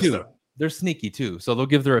 no clue this stuff. They're sneaky too. So they'll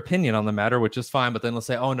give their opinion on the matter, which is fine, but then they'll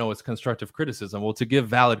say, oh no, it's constructive criticism. Well, to give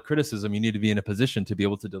valid criticism, you need to be in a position to be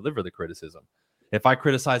able to deliver the criticism. If I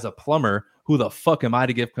criticize a plumber, who the fuck am I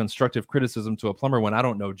to give constructive criticism to a plumber when I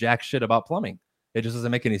don't know jack shit about plumbing? It just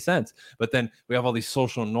doesn't make any sense. But then we have all these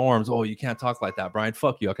social norms. Oh, you can't talk like that, Brian.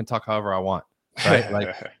 Fuck you. I can talk however I want. Right?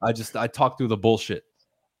 Like I talk through the bullshit.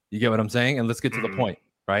 You get what I'm saying? And let's get to the point,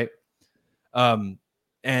 right?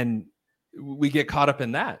 And we get caught up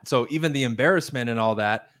in that. So even the embarrassment and all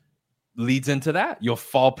that leads into that. You'll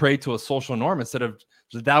fall prey to a social norm instead of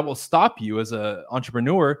that will stop you as an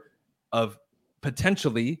entrepreneur of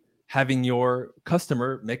potentially having your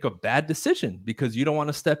customer make a bad decision because you don't want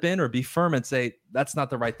to step in or be firm and say, that's not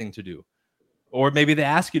the right thing to do. Or maybe they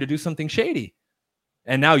ask you to do something shady.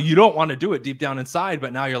 And now you don't want to do it deep down inside,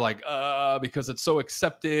 but now you're like, because it's so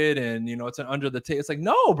accepted and, you know, it's an under the table. It's like,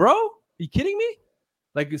 no, bro, are you kidding me?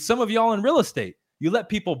 Like some of y'all in real estate, you let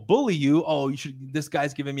people bully you. Oh, you should, this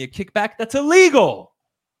guy's giving me a kickback. That's illegal.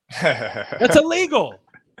 That's illegal.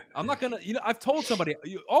 I'm not going to, you know, I've told somebody, so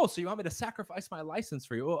you want me to sacrifice my license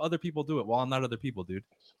for you? Oh, other people do it. Well, I'm not other people, dude.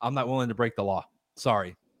 I'm not willing to break the law.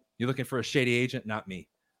 Sorry. You're looking for a shady agent, not me.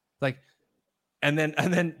 Like, and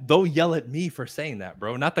then they'll yell at me for saying that,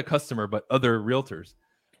 bro. Not the customer, but other realtors.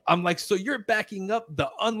 I'm like, so you're backing up the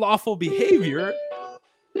unlawful behavior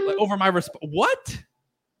like, over my what?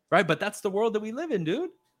 Right? But that's the world that we live in, dude.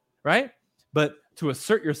 Right? But to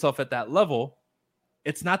assert yourself at that level,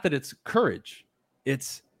 it's not that it's courage.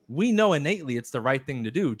 It's we know innately it's the right thing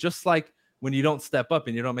to do. Just like when you don't step up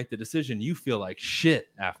and you don't make the decision, you feel like shit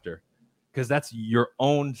after because that's your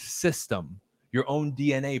own system. Your own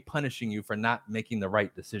DNA punishing you for not making the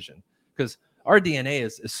right decision. Because our DNA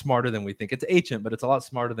is smarter than we think. It's ancient, but it's a lot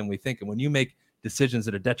smarter than we think. And when you make decisions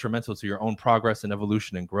that are detrimental to your own progress and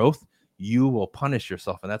evolution and growth, you will punish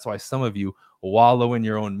yourself. And that's why some of you wallow in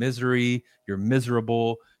your own misery. You're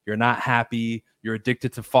miserable. You're not happy. You're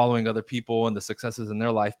addicted to following other people and the successes in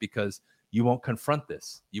their life because you won't confront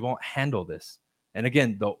this. You won't handle this. And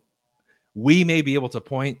again, though, we may be able to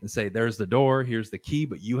point and say, there's the door, here's the key,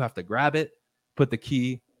 but you have to grab it, put the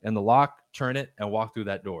key in the lock, turn it, and walk through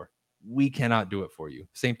that door. We cannot do it for you.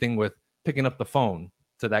 Same thing with picking up the phone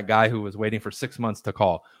to that guy who was waiting for 6 months to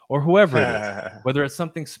call or whoever it is, whether it's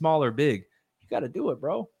something small or big, you got to do it,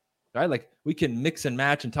 bro. Right? Like we can mix and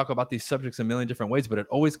match and talk about these subjects a million different ways, but it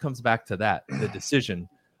always comes back to that, the decision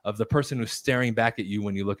of the person who's staring back at you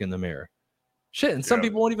when you look in the mirror. Shit. And some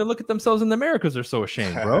people won't even look at themselves in the mirror because they're so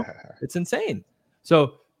ashamed, bro. It's insane.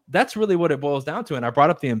 So that's really what it boils down to. And I brought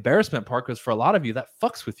up the embarrassment part because for a lot of you, that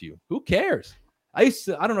fucks with you. Who cares? I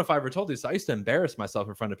don't know if I ever told you this. I used to embarrass myself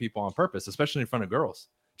in front of people on purpose, especially in front of girls,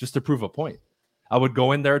 just to prove a point. I would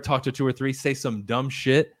go in there, talk to 2 or 3, say some dumb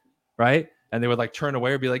shit, right? And they would like turn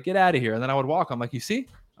away or be like, get out of here. And then I would walk. I'm like, you see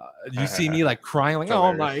me like crying, like,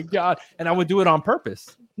 oh my God. And I would do it on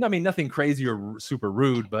purpose. I mean, nothing crazy or super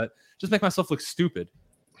rude, but just make myself look stupid,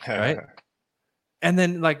 right? And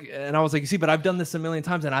then and I was like, you see, but I've done this a million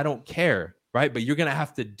times and I don't care, right? But you're going to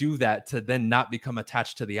have to do that to then not become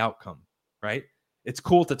attached to the outcome, right? It's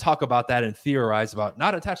cool to talk about that and theorize about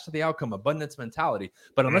not attached to the outcome, abundance mentality.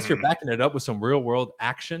 But unless you're backing it up with some real world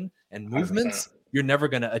action and movements, 100%. You're never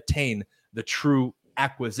going to attain the true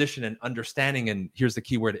acquisition and understanding. And here's the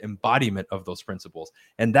key word, embodiment of those principles.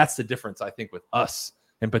 And that's the difference, I think, with us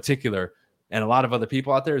in particular and a lot of other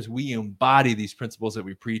people out there is we embody these principles that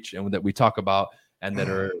we preach and that we talk about and that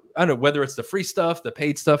are, I don't know, whether it's the free stuff, the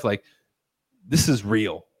paid stuff, like this is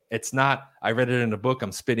real. It's not, I read it in a book,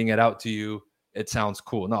 I'm spitting it out to you. It sounds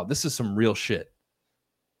cool. No, this is some real shit.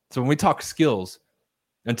 So when we talk skills,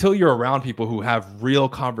 until you're around people who have real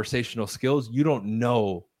conversational skills, you don't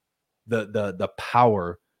know the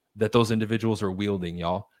power that those individuals are wielding,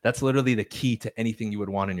 y'all. That's literally the key to anything you would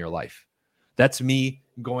want in your life. That's me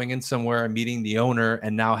going in somewhere and meeting the owner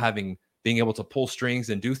and now being able to pull strings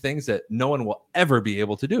and do things that no one will ever be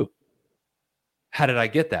able to do. How did I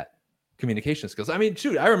get that? Communication skills. I mean,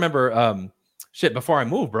 shoot, I remember before I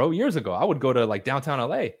moved, bro, years ago, I would go to like downtown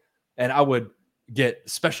LA and I would get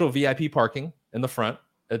special VIP parking in the front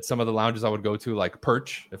at some of the lounges I would go to, like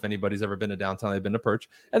Perch. If anybody's ever been to downtown, they've been to Perch.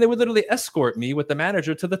 And they would literally escort me with the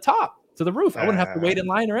manager to the top, to the roof. I wouldn't have to wait in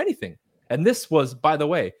line or anything. And this was, by the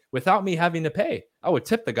way, without me having to pay. I would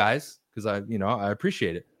tip the guys because I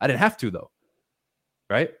appreciate it. I didn't have to though.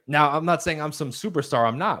 Right? Now, I'm not saying I'm some superstar.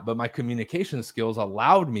 I'm not, but my communication skills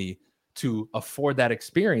allowed me to afford that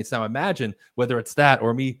experience. Now imagine whether it's that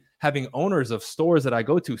or me having owners of stores that I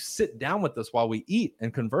go to sit down with us while we eat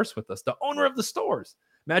and converse with us, the owner of the stores.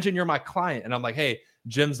 Imagine you're my client and I'm like, hey,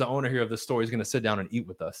 Jim's the owner here of the store. He's going to sit down and eat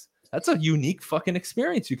with us. That's a unique fucking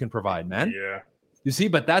experience you can provide, man. Yeah. You see,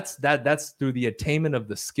 but that's through the attainment of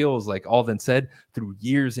the skills, like Alden said, through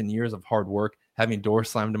years and years of hard work, having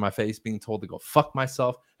doors slammed in my face, being told to go fuck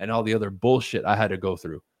myself and all the other bullshit I had to go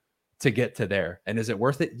through to get to there. And is it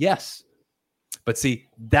worth it? Yes. But see,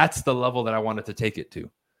 that's the level that I wanted to take it to.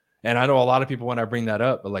 And I know a lot of people when I bring that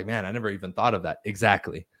up, but like, man, I never even thought of that.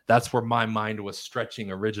 Exactly. That's where my mind was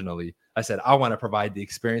stretching originally. I said, I want to provide the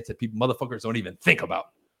experience that motherfuckers don't even think about.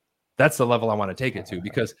 That's the level I want to take it to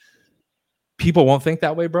because people won't think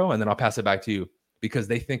that way, bro. And then I'll pass it back to you because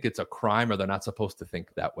they think it's a crime or they're not supposed to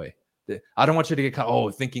think that way. I don't want you to get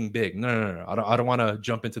caught, thinking big. No. I don't want to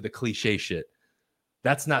jump into the cliche shit.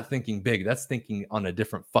 That's not thinking big. That's thinking on a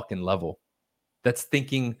different fucking level. That's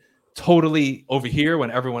thinking totally over here when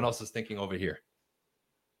everyone else is thinking over here.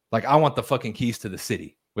 Like, I want the fucking keys to the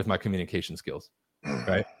city with my communication skills,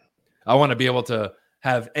 right? I want to be able to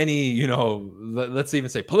have any, you know, let's even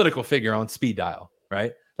say political figure on speed dial,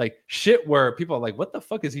 right? Like shit where people are like, what the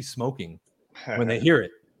fuck is he smoking when they hear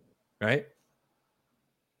it, right?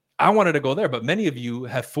 I wanted to go there, but many of you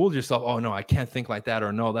have fooled yourself. Oh, no, I can't think like that,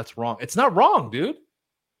 or no, that's wrong. It's not wrong, dude.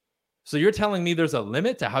 So you're telling me there's a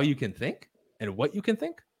limit to how you can think and what you can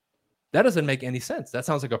think? That doesn't make any sense. That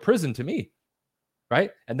sounds like a prison to me,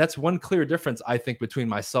 right? And that's one clear difference, I think, between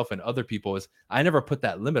myself and other people is I never put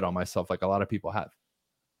that limit on myself like a lot of people have,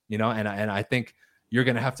 you know, and I think you're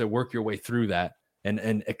going to have to work your way through that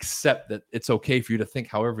and accept that it's okay for you to think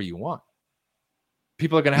however you want.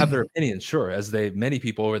 People are going to have their opinions, sure, as many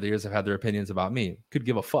people over the years have had their opinions about me. Could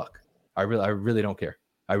give a fuck. I really don't care.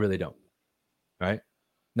 I really don't. Right?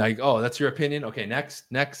 Now, oh, that's your opinion. Okay, next.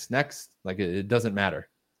 Like it doesn't matter.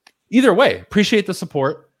 Either way, appreciate the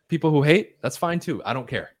support. People who hate, that's fine too. I don't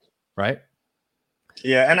care. Right?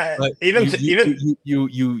 Yeah, and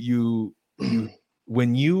you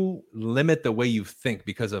when you limit the way you think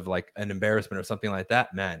because of like an embarrassment or something like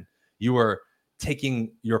that, man, you are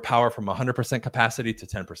taking your power from 100% capacity to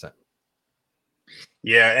 10%.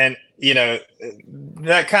 Yeah, and you know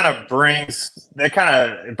that kind of brings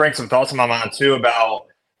some thoughts in my mind too about,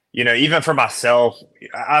 you know, even for myself,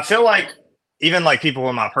 I feel like even like people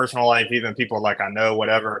in my personal life, even people like I know,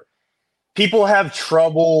 whatever, people have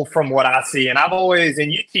trouble from what I see, and I've always,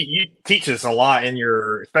 and you teach this a lot in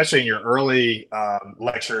especially in your early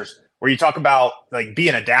lectures where you talk about like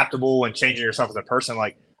being adaptable and changing yourself as a person.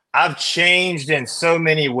 Like, I've changed in so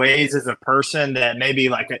many ways as a person that maybe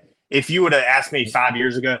like if you would have asked me 5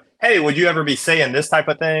 years ago, hey, would you ever be saying this type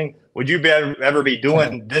of thing? Would you ever be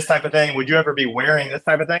doing this type of thing? Would you ever be wearing this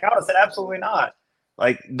type of thing? I would have said absolutely not.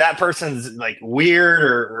 Like, that person's like weird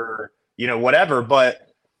or you know, whatever.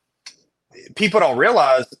 But people don't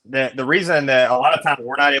realize that the reason that a lot of times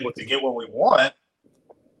we're not able to get what we want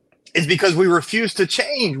is because we refuse to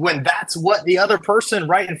change when that's what the other person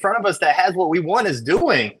right in front of us that has what we want is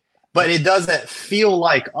doing. But it doesn't feel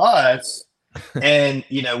like us. And,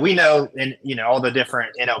 you know, we know, and, you know, all the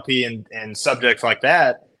different NLP and subjects like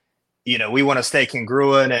that, you know, we want to stay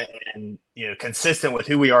congruent and, you know, consistent with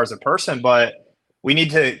who we are as a person, but we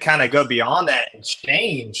need to kind of go beyond that and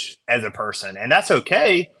change as a person. And that's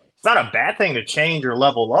okay. It's not a bad thing to change or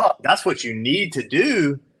level up. That's what you need to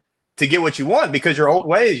do to get what you want, because your old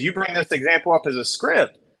ways, you bring this example up as a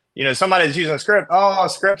script. You know, somebody's using a script. Oh, a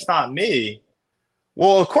script's not me.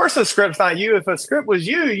 Well, of course a script's not you. If a script was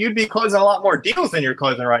you, you'd be closing a lot more deals than you're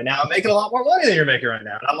closing right now, making a lot more money than you're making right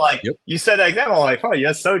now. And I'm like, yep. You said that example, I'm like, oh,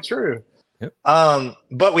 that's so true. Yep.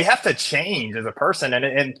 But we have to change as a person,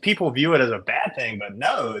 and people view it as a bad thing, but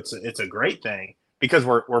no, it's a great thing, because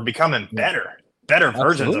we're becoming better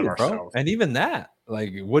versions of ourselves. Bro. And even that,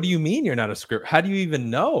 like, what do you mean you're not a script? How do you even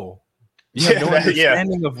know? You have no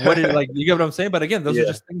understanding of what it, like, you get what I'm saying? But again, those are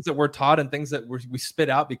just things that we're taught and things that we spit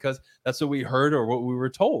out because that's what we heard or what we were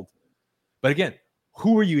told. But again,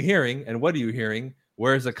 who are you hearing and what are you hearing?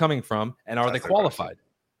 Where is it coming from? And are they qualified?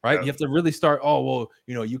 Right? Yeah. You have to really start, oh, well,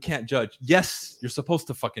 you know, you can't judge. Yes, you're supposed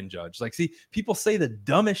to fucking judge. Like, see, people say the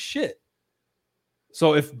dumbest shit.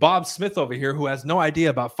 So if Bob Smith over here, who has no idea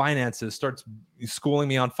about finances, starts schooling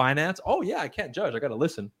me on finance, oh, yeah, I can't judge. I got to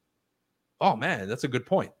listen. Oh, man, that's a good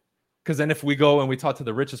point. Because then if we go and we talk to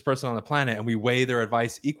the richest person on the planet and we weigh their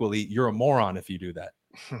advice equally, you're a moron if you do that.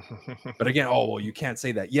 But again, oh, well, you can't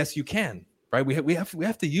say that. Yes, you can, right? We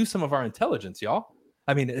have to use some of our intelligence, y'all.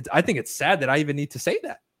 I mean, I think it's sad that I even need to say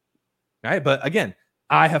that, right? But again,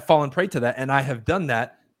 I have fallen prey to that, and I have done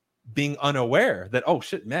that being unaware that, oh,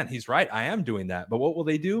 shit, man, he's right. I am doing that. But what will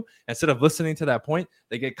they do? Instead of listening to that point,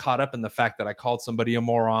 they get caught up in the fact that I called somebody a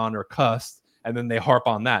moron or cussed, and then they harp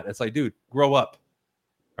on that. It's like, dude, grow up,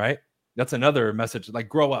 right? That's another message, like,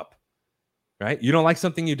 grow up, right? You don't like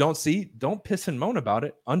something you don't see, don't piss and moan about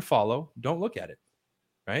it. Unfollow, don't look at it,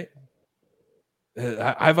 right?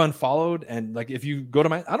 I've unfollowed, and like, if you go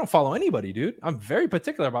to I don't follow anybody, dude. I'm very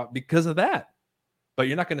particular about because of that. But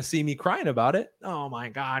you're not going to see me crying about it. Oh my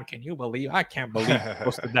God, can you believe? I can't believe you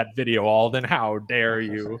posted that video, Alden. How dare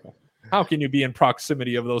you? How can you be in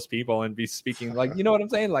proximity of those people and be speaking like, you know what I'm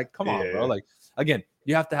saying? Like, come on, bro. Like, again,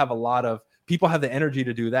 you have to have a lot of people have the energy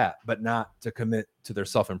to do that, but not to commit to their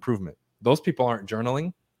self-improvement. Those people aren't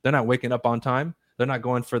journaling. They're not waking up on time. They're not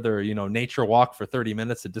going for their, you know, nature walk for 30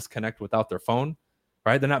 minutes to disconnect without their phone,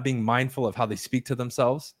 right? They're not being mindful of how they speak to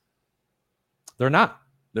themselves. They're not.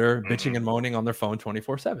 They're bitching and moaning on their phone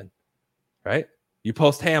 24/7, right? You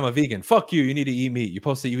post, hey, I'm a vegan. Fuck you. You need to eat meat. You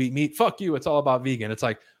post that you eat meat. Fuck you. It's all about vegan. It's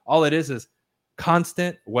like all it is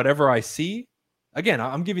constant, whatever I see. Again,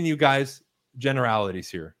 I'm giving you guys generalities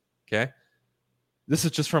here. Okay. This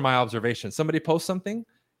is just from my observation. Somebody posts something,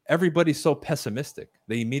 everybody's so pessimistic.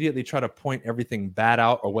 They immediately try to point everything bad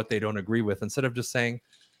out or what they don't agree with instead of just saying,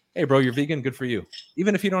 hey, bro, you're vegan. Good for you.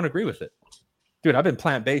 Even if you don't agree with it. Dude, I've been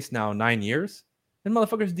plant-based now 9 years. And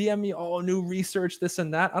motherfuckers DM me, new research, this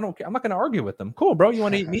and that. I don't care. I'm not going to argue with them. Cool, bro. You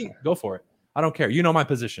want to eat meat? Go for it. I don't care. You know my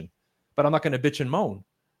position. But I'm not going to bitch and moan.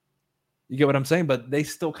 You get what I'm saying? But they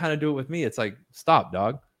still kind of do it with me. It's like, stop,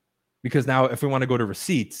 dog. Because now if we want to go to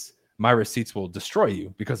receipts, my receipts will destroy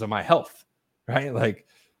you because of my health, right? Like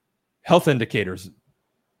health indicators,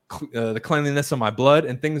 the cleanliness of my blood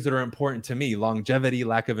and things that are important to me, longevity,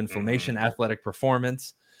 lack of inflammation, athletic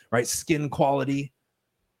performance, right? Skin quality,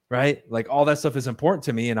 right? Like all that stuff is important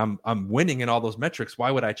to me and I'm winning in all those metrics. Why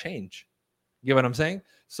would I change? You get what I'm saying?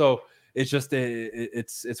 So it's just,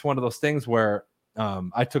 it's one of those things where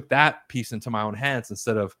I took that piece into my own hands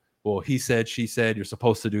instead of, well, he said, she said, you're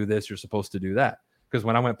supposed to do this, you're supposed to do that. Because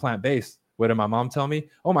when I went plant-based, what did my mom tell me?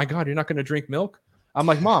 Oh my God, you're not going to drink milk? I'm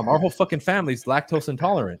like, Mom, our whole fucking family's lactose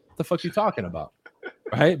intolerant. What the fuck are you talking about?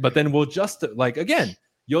 Right? But then we'll just, like, again,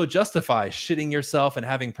 you'll justify shitting yourself and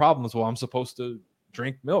having problems while I'm supposed to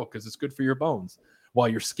drink milk because it's good for your bones. While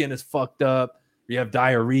your skin is fucked up, you have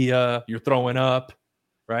diarrhea, you're throwing up,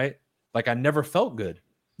 right? Like I never felt good.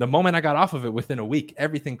 The moment I got off of it, within a week,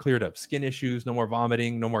 everything cleared up. Skin issues, no more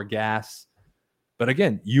vomiting, no more gas. But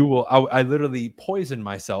again, I literally poisoned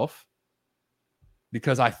myself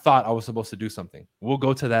because I thought I was supposed to do something. We'll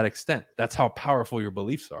go to that extent. That's how powerful your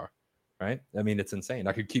beliefs are, right? I mean, it's insane.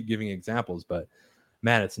 I could keep giving examples, but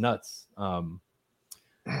man, it's nuts.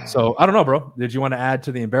 So I don't know, bro. Did you want to add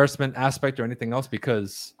to the embarrassment aspect or anything else?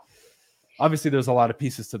 Because obviously there's a lot of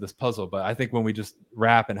pieces to this puzzle, but I think when we just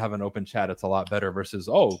rap and have an open chat, it's a lot better versus,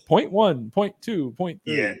 point 1, point 2, point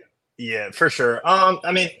 3. Yeah, for sure.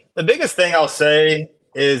 I mean, the biggest thing I'll say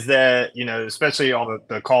is that, especially all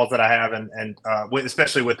the calls that I have and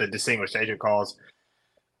especially with the distinguished agent calls,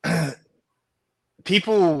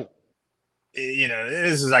 people,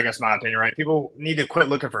 this is, I guess, my opinion, right? People need to quit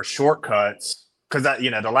looking for shortcuts because,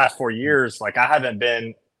 the last 4 years, like I haven't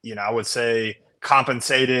been, I would say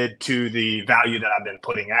compensated to the value that I've been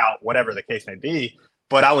putting out, whatever the case may be.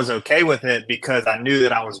 But I was okay with it because I knew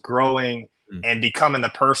that I was growing and becoming the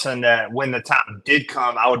person that when the time did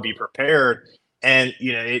come, I would be prepared. And,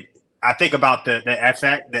 I think about the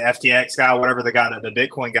FTX guy, whatever the guy, the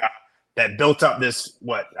Bitcoin guy that built up this,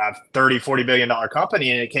 $30-40 billion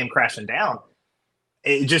company and it came crashing down.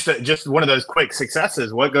 It just one of those quick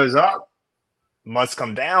successes. What goes up must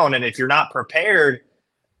come down. And if you're not prepared,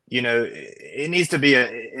 it needs to be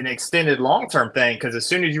an extended long-term thing. Cause as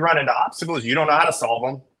soon as you run into obstacles, you don't know how to solve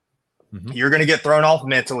them. Mm-hmm. You're going to get thrown off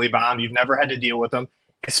mentally by them. You've never had to deal with them,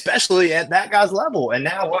 especially at that guy's level. And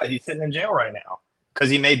now what? He's sitting in jail right now because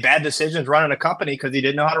he made bad decisions running a company because he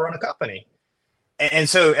didn't know how to run a company. And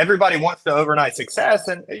so everybody wants the overnight success.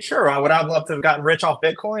 And sure, would I love to have gotten rich off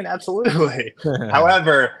Bitcoin? Absolutely.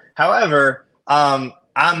 However,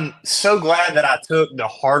 I'm so glad that I took the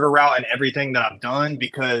harder route in everything that I've done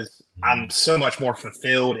because I'm so much more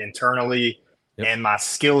fulfilled internally and my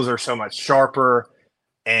skills are so much sharper.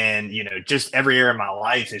 And, just every area of my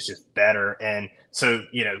life is just better. And so,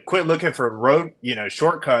 quit looking for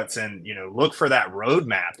shortcuts and, look for that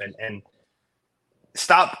roadmap and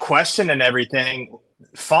stop questioning everything.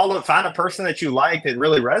 Find a person that you like that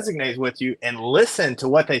really resonates with you and listen to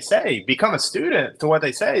what they say. Become a student to what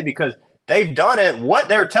they say because they've done it. What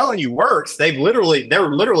they're telling you works. They're literally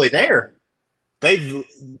there. They've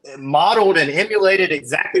modeled and emulated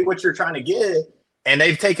exactly what you're trying to get. And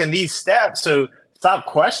they've taken these steps. So stop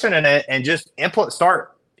questioning it and just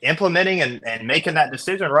start implementing and making that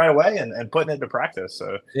decision right away and putting it into practice.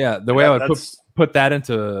 So yeah, the way I would put that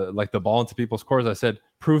into like the ball into people's courts, I said,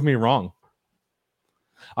 prove me wrong.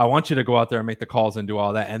 I want you to go out there and make the calls and do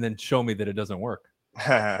all that and then show me that it doesn't work.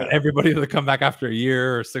 But everybody that come back after a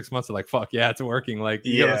year or 6 months are like, fuck yeah, it's working. Like,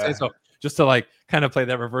 you know what I'm saying? So just to like kind of play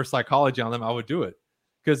that reverse psychology on them, I would do it.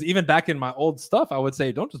 Because even back in my old stuff, I would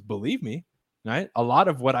say, don't just believe me. Right? A lot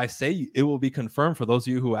of what I say, it will be confirmed for those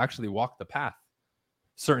of you who actually walk the path.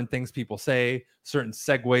 Certain things people say, certain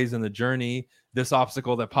segues in the journey, this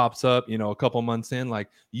obstacle that pops up, a couple months in, like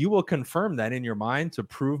you will confirm that in your mind to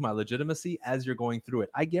prove my legitimacy as you're going through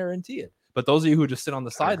it. I guarantee it. But those of you who just sit on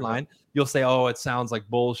the sideline, you'll say, oh, it sounds like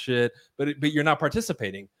bullshit, but you're not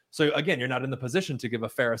participating. So again, you're not in the position to give a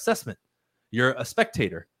fair assessment. You're a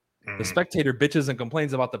spectator. The spectator bitches and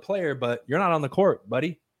complains about the player, but you're not on the court,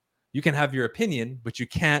 buddy. You can have your opinion, but you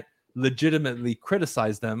can't legitimately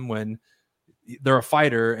criticize them when they're a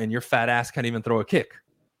fighter and your fat ass can't even throw a kick.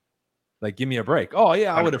 Like, give me a break. Oh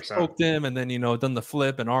yeah, I would have 100%. poked him and then, you know, done the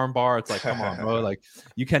flip and arm bar. It's like, come on, bro. Like,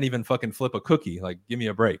 you can't even fucking flip a cookie. Like, give me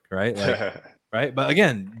a break, right? Like, right. But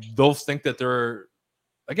again, those think that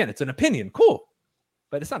again, it's an opinion. Cool.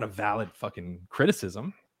 But it's not a valid fucking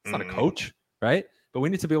criticism. It's not a coach, right? But we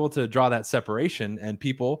need to be able to draw that separation. And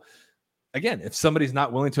people, again, if somebody's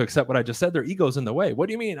not willing to accept what I just said, their ego's in the way. What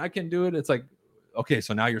do you mean I can do it? It's like, okay,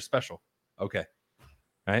 so now you're special. Okay.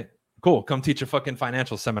 Right. Cool. Come teach a fucking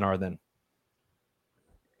financial seminar then.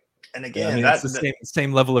 And again, I mean, it's the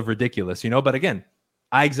same level of ridiculous, you know. But again,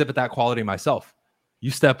 I exhibit that quality myself.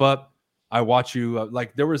 You step up, I watch you.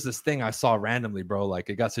 Like, there was this thing I saw randomly, bro. Like,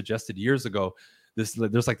 it got suggested years ago.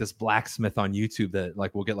 There's like this blacksmith on YouTube that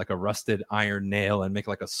like will get like a rusted iron nail and make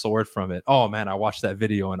like a sword from it. Oh man, I watched that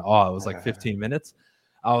video in awe. It was like 15 minutes.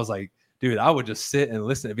 I was like, dude, I would just sit and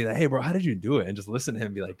listen and be like, hey, bro, how did you do it? And just listen to him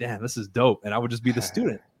and be like, damn, this is dope. And I would just be the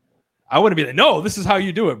student. I wouldn't be like, no, this is how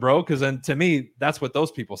you do it, bro. Because then to me, that's what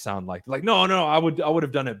those people sound like. Like, no, I would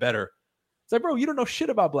have done it better. It's like, bro, you don't know shit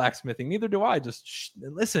about blacksmithing. Neither do I. Just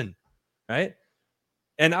listen, right?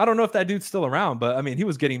 And I don't know if that dude's still around, but I mean, he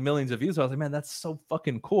was getting millions of views. I was like, man, that's so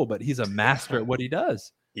fucking cool. But he's a master at what he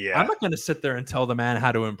does. Yeah. I'm not going to sit there and tell the man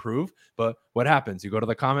how to improve. But what happens? You go to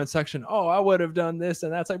the comment section. Oh, I would have done this.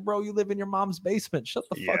 And that's like, bro, you live in your mom's basement. Shut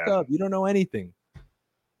the fuck up. You don't know anything.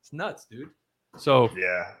 It's nuts, dude. So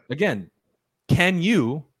again,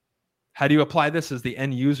 how do you apply this as the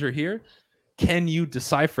end user here? Can you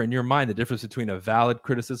decipher in your mind the difference between a valid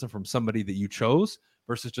criticism from somebody that you chose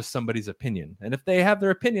versus just somebody's opinion? And if they have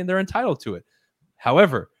their opinion, they're entitled to it.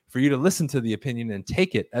 However, for you to listen to the opinion and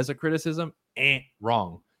take it as a criticism ain't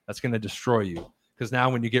wrong. That's going to destroy you. Because now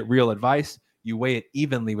when you get real advice, you weigh it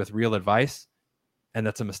evenly with real advice, and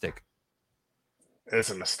that's a mistake. It's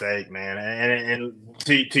a mistake, man. And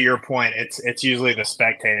to your point, it's usually the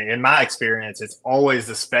spectator. In my experience, it's always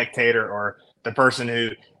the spectator or the person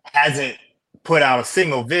who hasn't put out a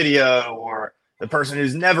single video, or the person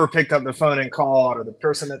who's never picked up the phone and called, or the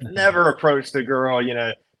person that never approached the girl, you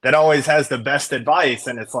know, that always has the best advice.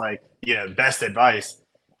 And it's like, you know, best advice.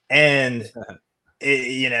 And,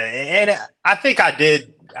 you know, and I think I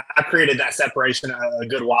created that separation a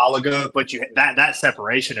good while ago, but that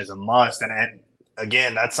separation is a must. And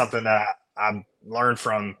again, that's something that I learned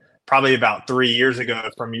from probably about 3 years ago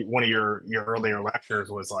from one of your earlier lectures,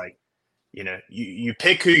 was like, you know, you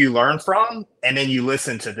pick who you learn from, and then you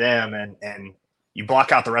listen to them, and you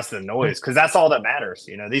block out the rest of the noise, because that's all that matters.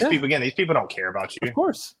 You know, these people don't care about you. Of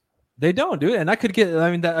course. They don't, dude. And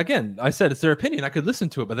I mean, that again, I said it's their opinion. I could listen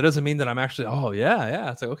to it, but that doesn't mean that I'm actually, oh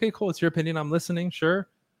yeah. It's like, okay, cool. It's your opinion. I'm listening. Sure.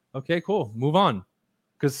 Okay, cool. Move on.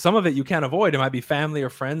 Because some of it you can't avoid. It might be family or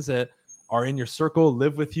friends that are in your circle,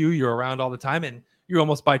 live with you, you're around all the time, and you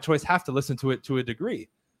almost by choice have to listen to it to a degree.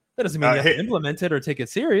 That doesn't mean you have to implement it or take it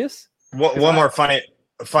serious. One more funny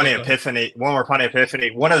epiphany. One more funny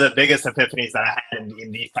epiphany. One of the biggest epiphanies that I had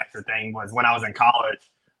in these types of things was when I was in college.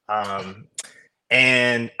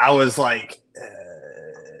 And I was like,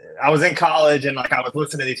 I was in college, and like I was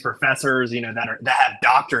listening to these professors, you know, that have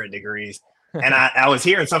doctorate degrees, and I was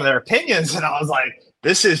hearing some of their opinions, and I was like,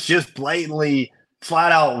 this is just blatantly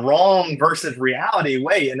flat out wrong versus reality.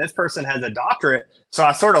 Wait, and this person has a doctorate. So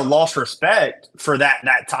I sort of lost respect for that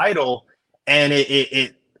title, and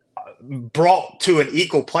it brought to an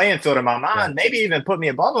equal playing field in my mind, maybe even put me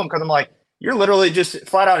above them, because I'm like, you're literally just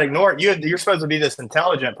flat out ignoring. You're supposed to be this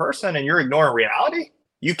intelligent person, and you're ignoring reality.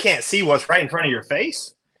 You can't see what's right in front of your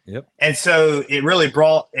face. Yep. And so it really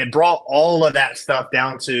brought all of that stuff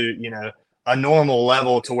down to, you know, a normal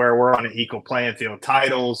level, to where we're on an equal playing field.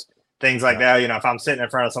 Titles, things like that. You know, if I'm sitting in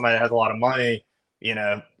front of somebody that has a lot of money, you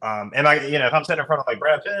know, if I'm sitting in front of like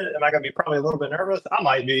Brad Pitt, am I going to be probably a little bit nervous? I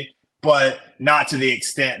might be, but not to the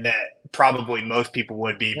extent that probably most people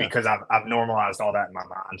would be, because I've normalized all that in my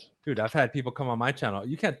mind. Dude, I've had people come on my channel.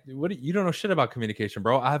 You don't know shit about communication,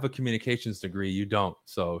 bro. I have a communications degree. You don't.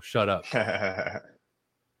 So shut up.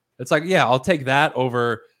 It's like, yeah, I'll take that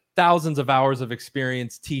over thousands of hours of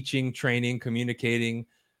experience teaching, training, communicating,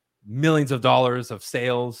 millions of dollars of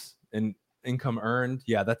sales and income earned.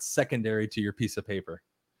 Yeah, that's secondary to your piece of paper.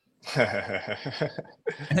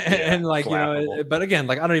 And like, you know, but again,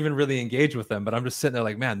 like I don't even really engage with them, but I'm just sitting there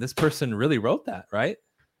like, man, this person really wrote that, right?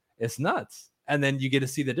 It's nuts. And then you get to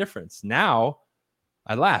see the difference. Now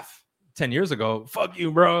I laugh. 10 years ago, fuck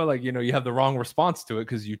you, bro. Like, you know, you have the wrong response to it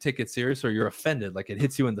because you take it serious, or you're offended. Like, it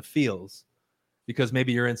hits you in the feels because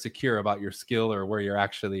maybe you're insecure about your skill or where you're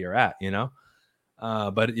at, you know?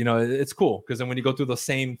 But you know, it's cool because then when you go through those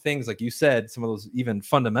same things, like you said, some of those even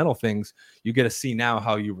fundamental things, you get to see now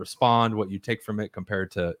how you respond, what you take from it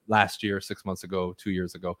compared to last year, 6 months ago, 2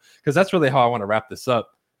 years ago. Because that's really how I want to wrap this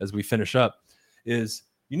up as we finish up. Is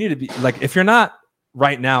you need to be like, if you're not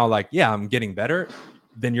right now, like, yeah, I'm getting better,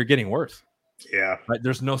 then you're getting worse. Yeah. Right.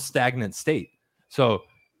 There's no stagnant state. So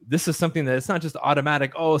this is something that it's not just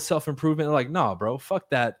automatic. Oh, self-improvement. Like, no, bro, fuck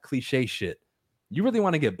that cliche shit. You really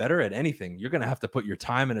want to get better at anything, you're going to have to put your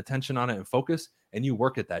time and attention on it and focus, and you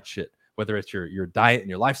work at that shit, whether it's your diet and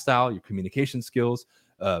your lifestyle, your communication skills,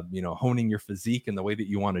 you know, honing your physique in the way that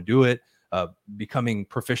you want to do it, becoming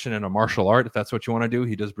proficient in a martial art, if that's what you want to do.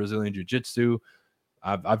 He does Brazilian jiu-jitsu.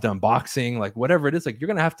 I've done boxing, like whatever it is, like you're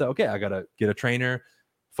going to have to, okay, I got to get a trainer,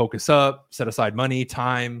 focus up, set aside money,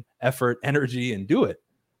 time, effort, energy, and do it.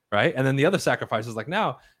 Right. And then the other sacrifice is like,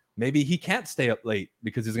 now, maybe he can't stay up late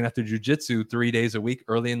because he's going to have to jiu-jitsu 3 days a week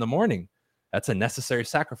early in the morning. That's a necessary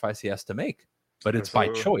sacrifice he has to make, but it's by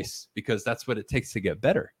choice because that's what it takes to get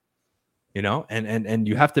better, you know? And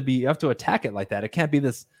you have to attack it like that. It can't be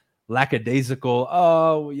this lackadaisical,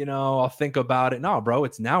 oh, you know, I'll think about it. No, bro,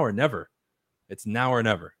 it's now or never. It's now or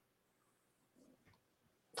never.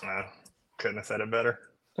 Couldn't have said it better.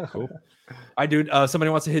 Cool. All right, dude. Somebody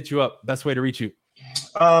wants to hit you up. Best way to reach you.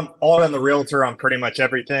 Alden the Realtor on pretty much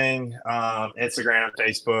everything. Instagram,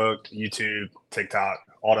 Facebook, YouTube, TikTok,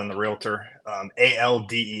 Alden the Realtor.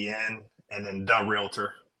 ALDEN and then the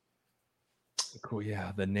Realtor. Cool.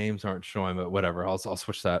 Yeah, the names aren't showing, but whatever. I'll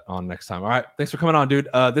switch that on next time. All right. Thanks for coming on, dude.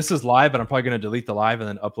 This is live, but I'm probably going to delete the live and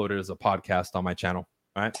then upload it as a podcast on my channel.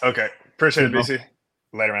 All right. Okay. Appreciate it, BC.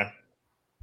 Later, man.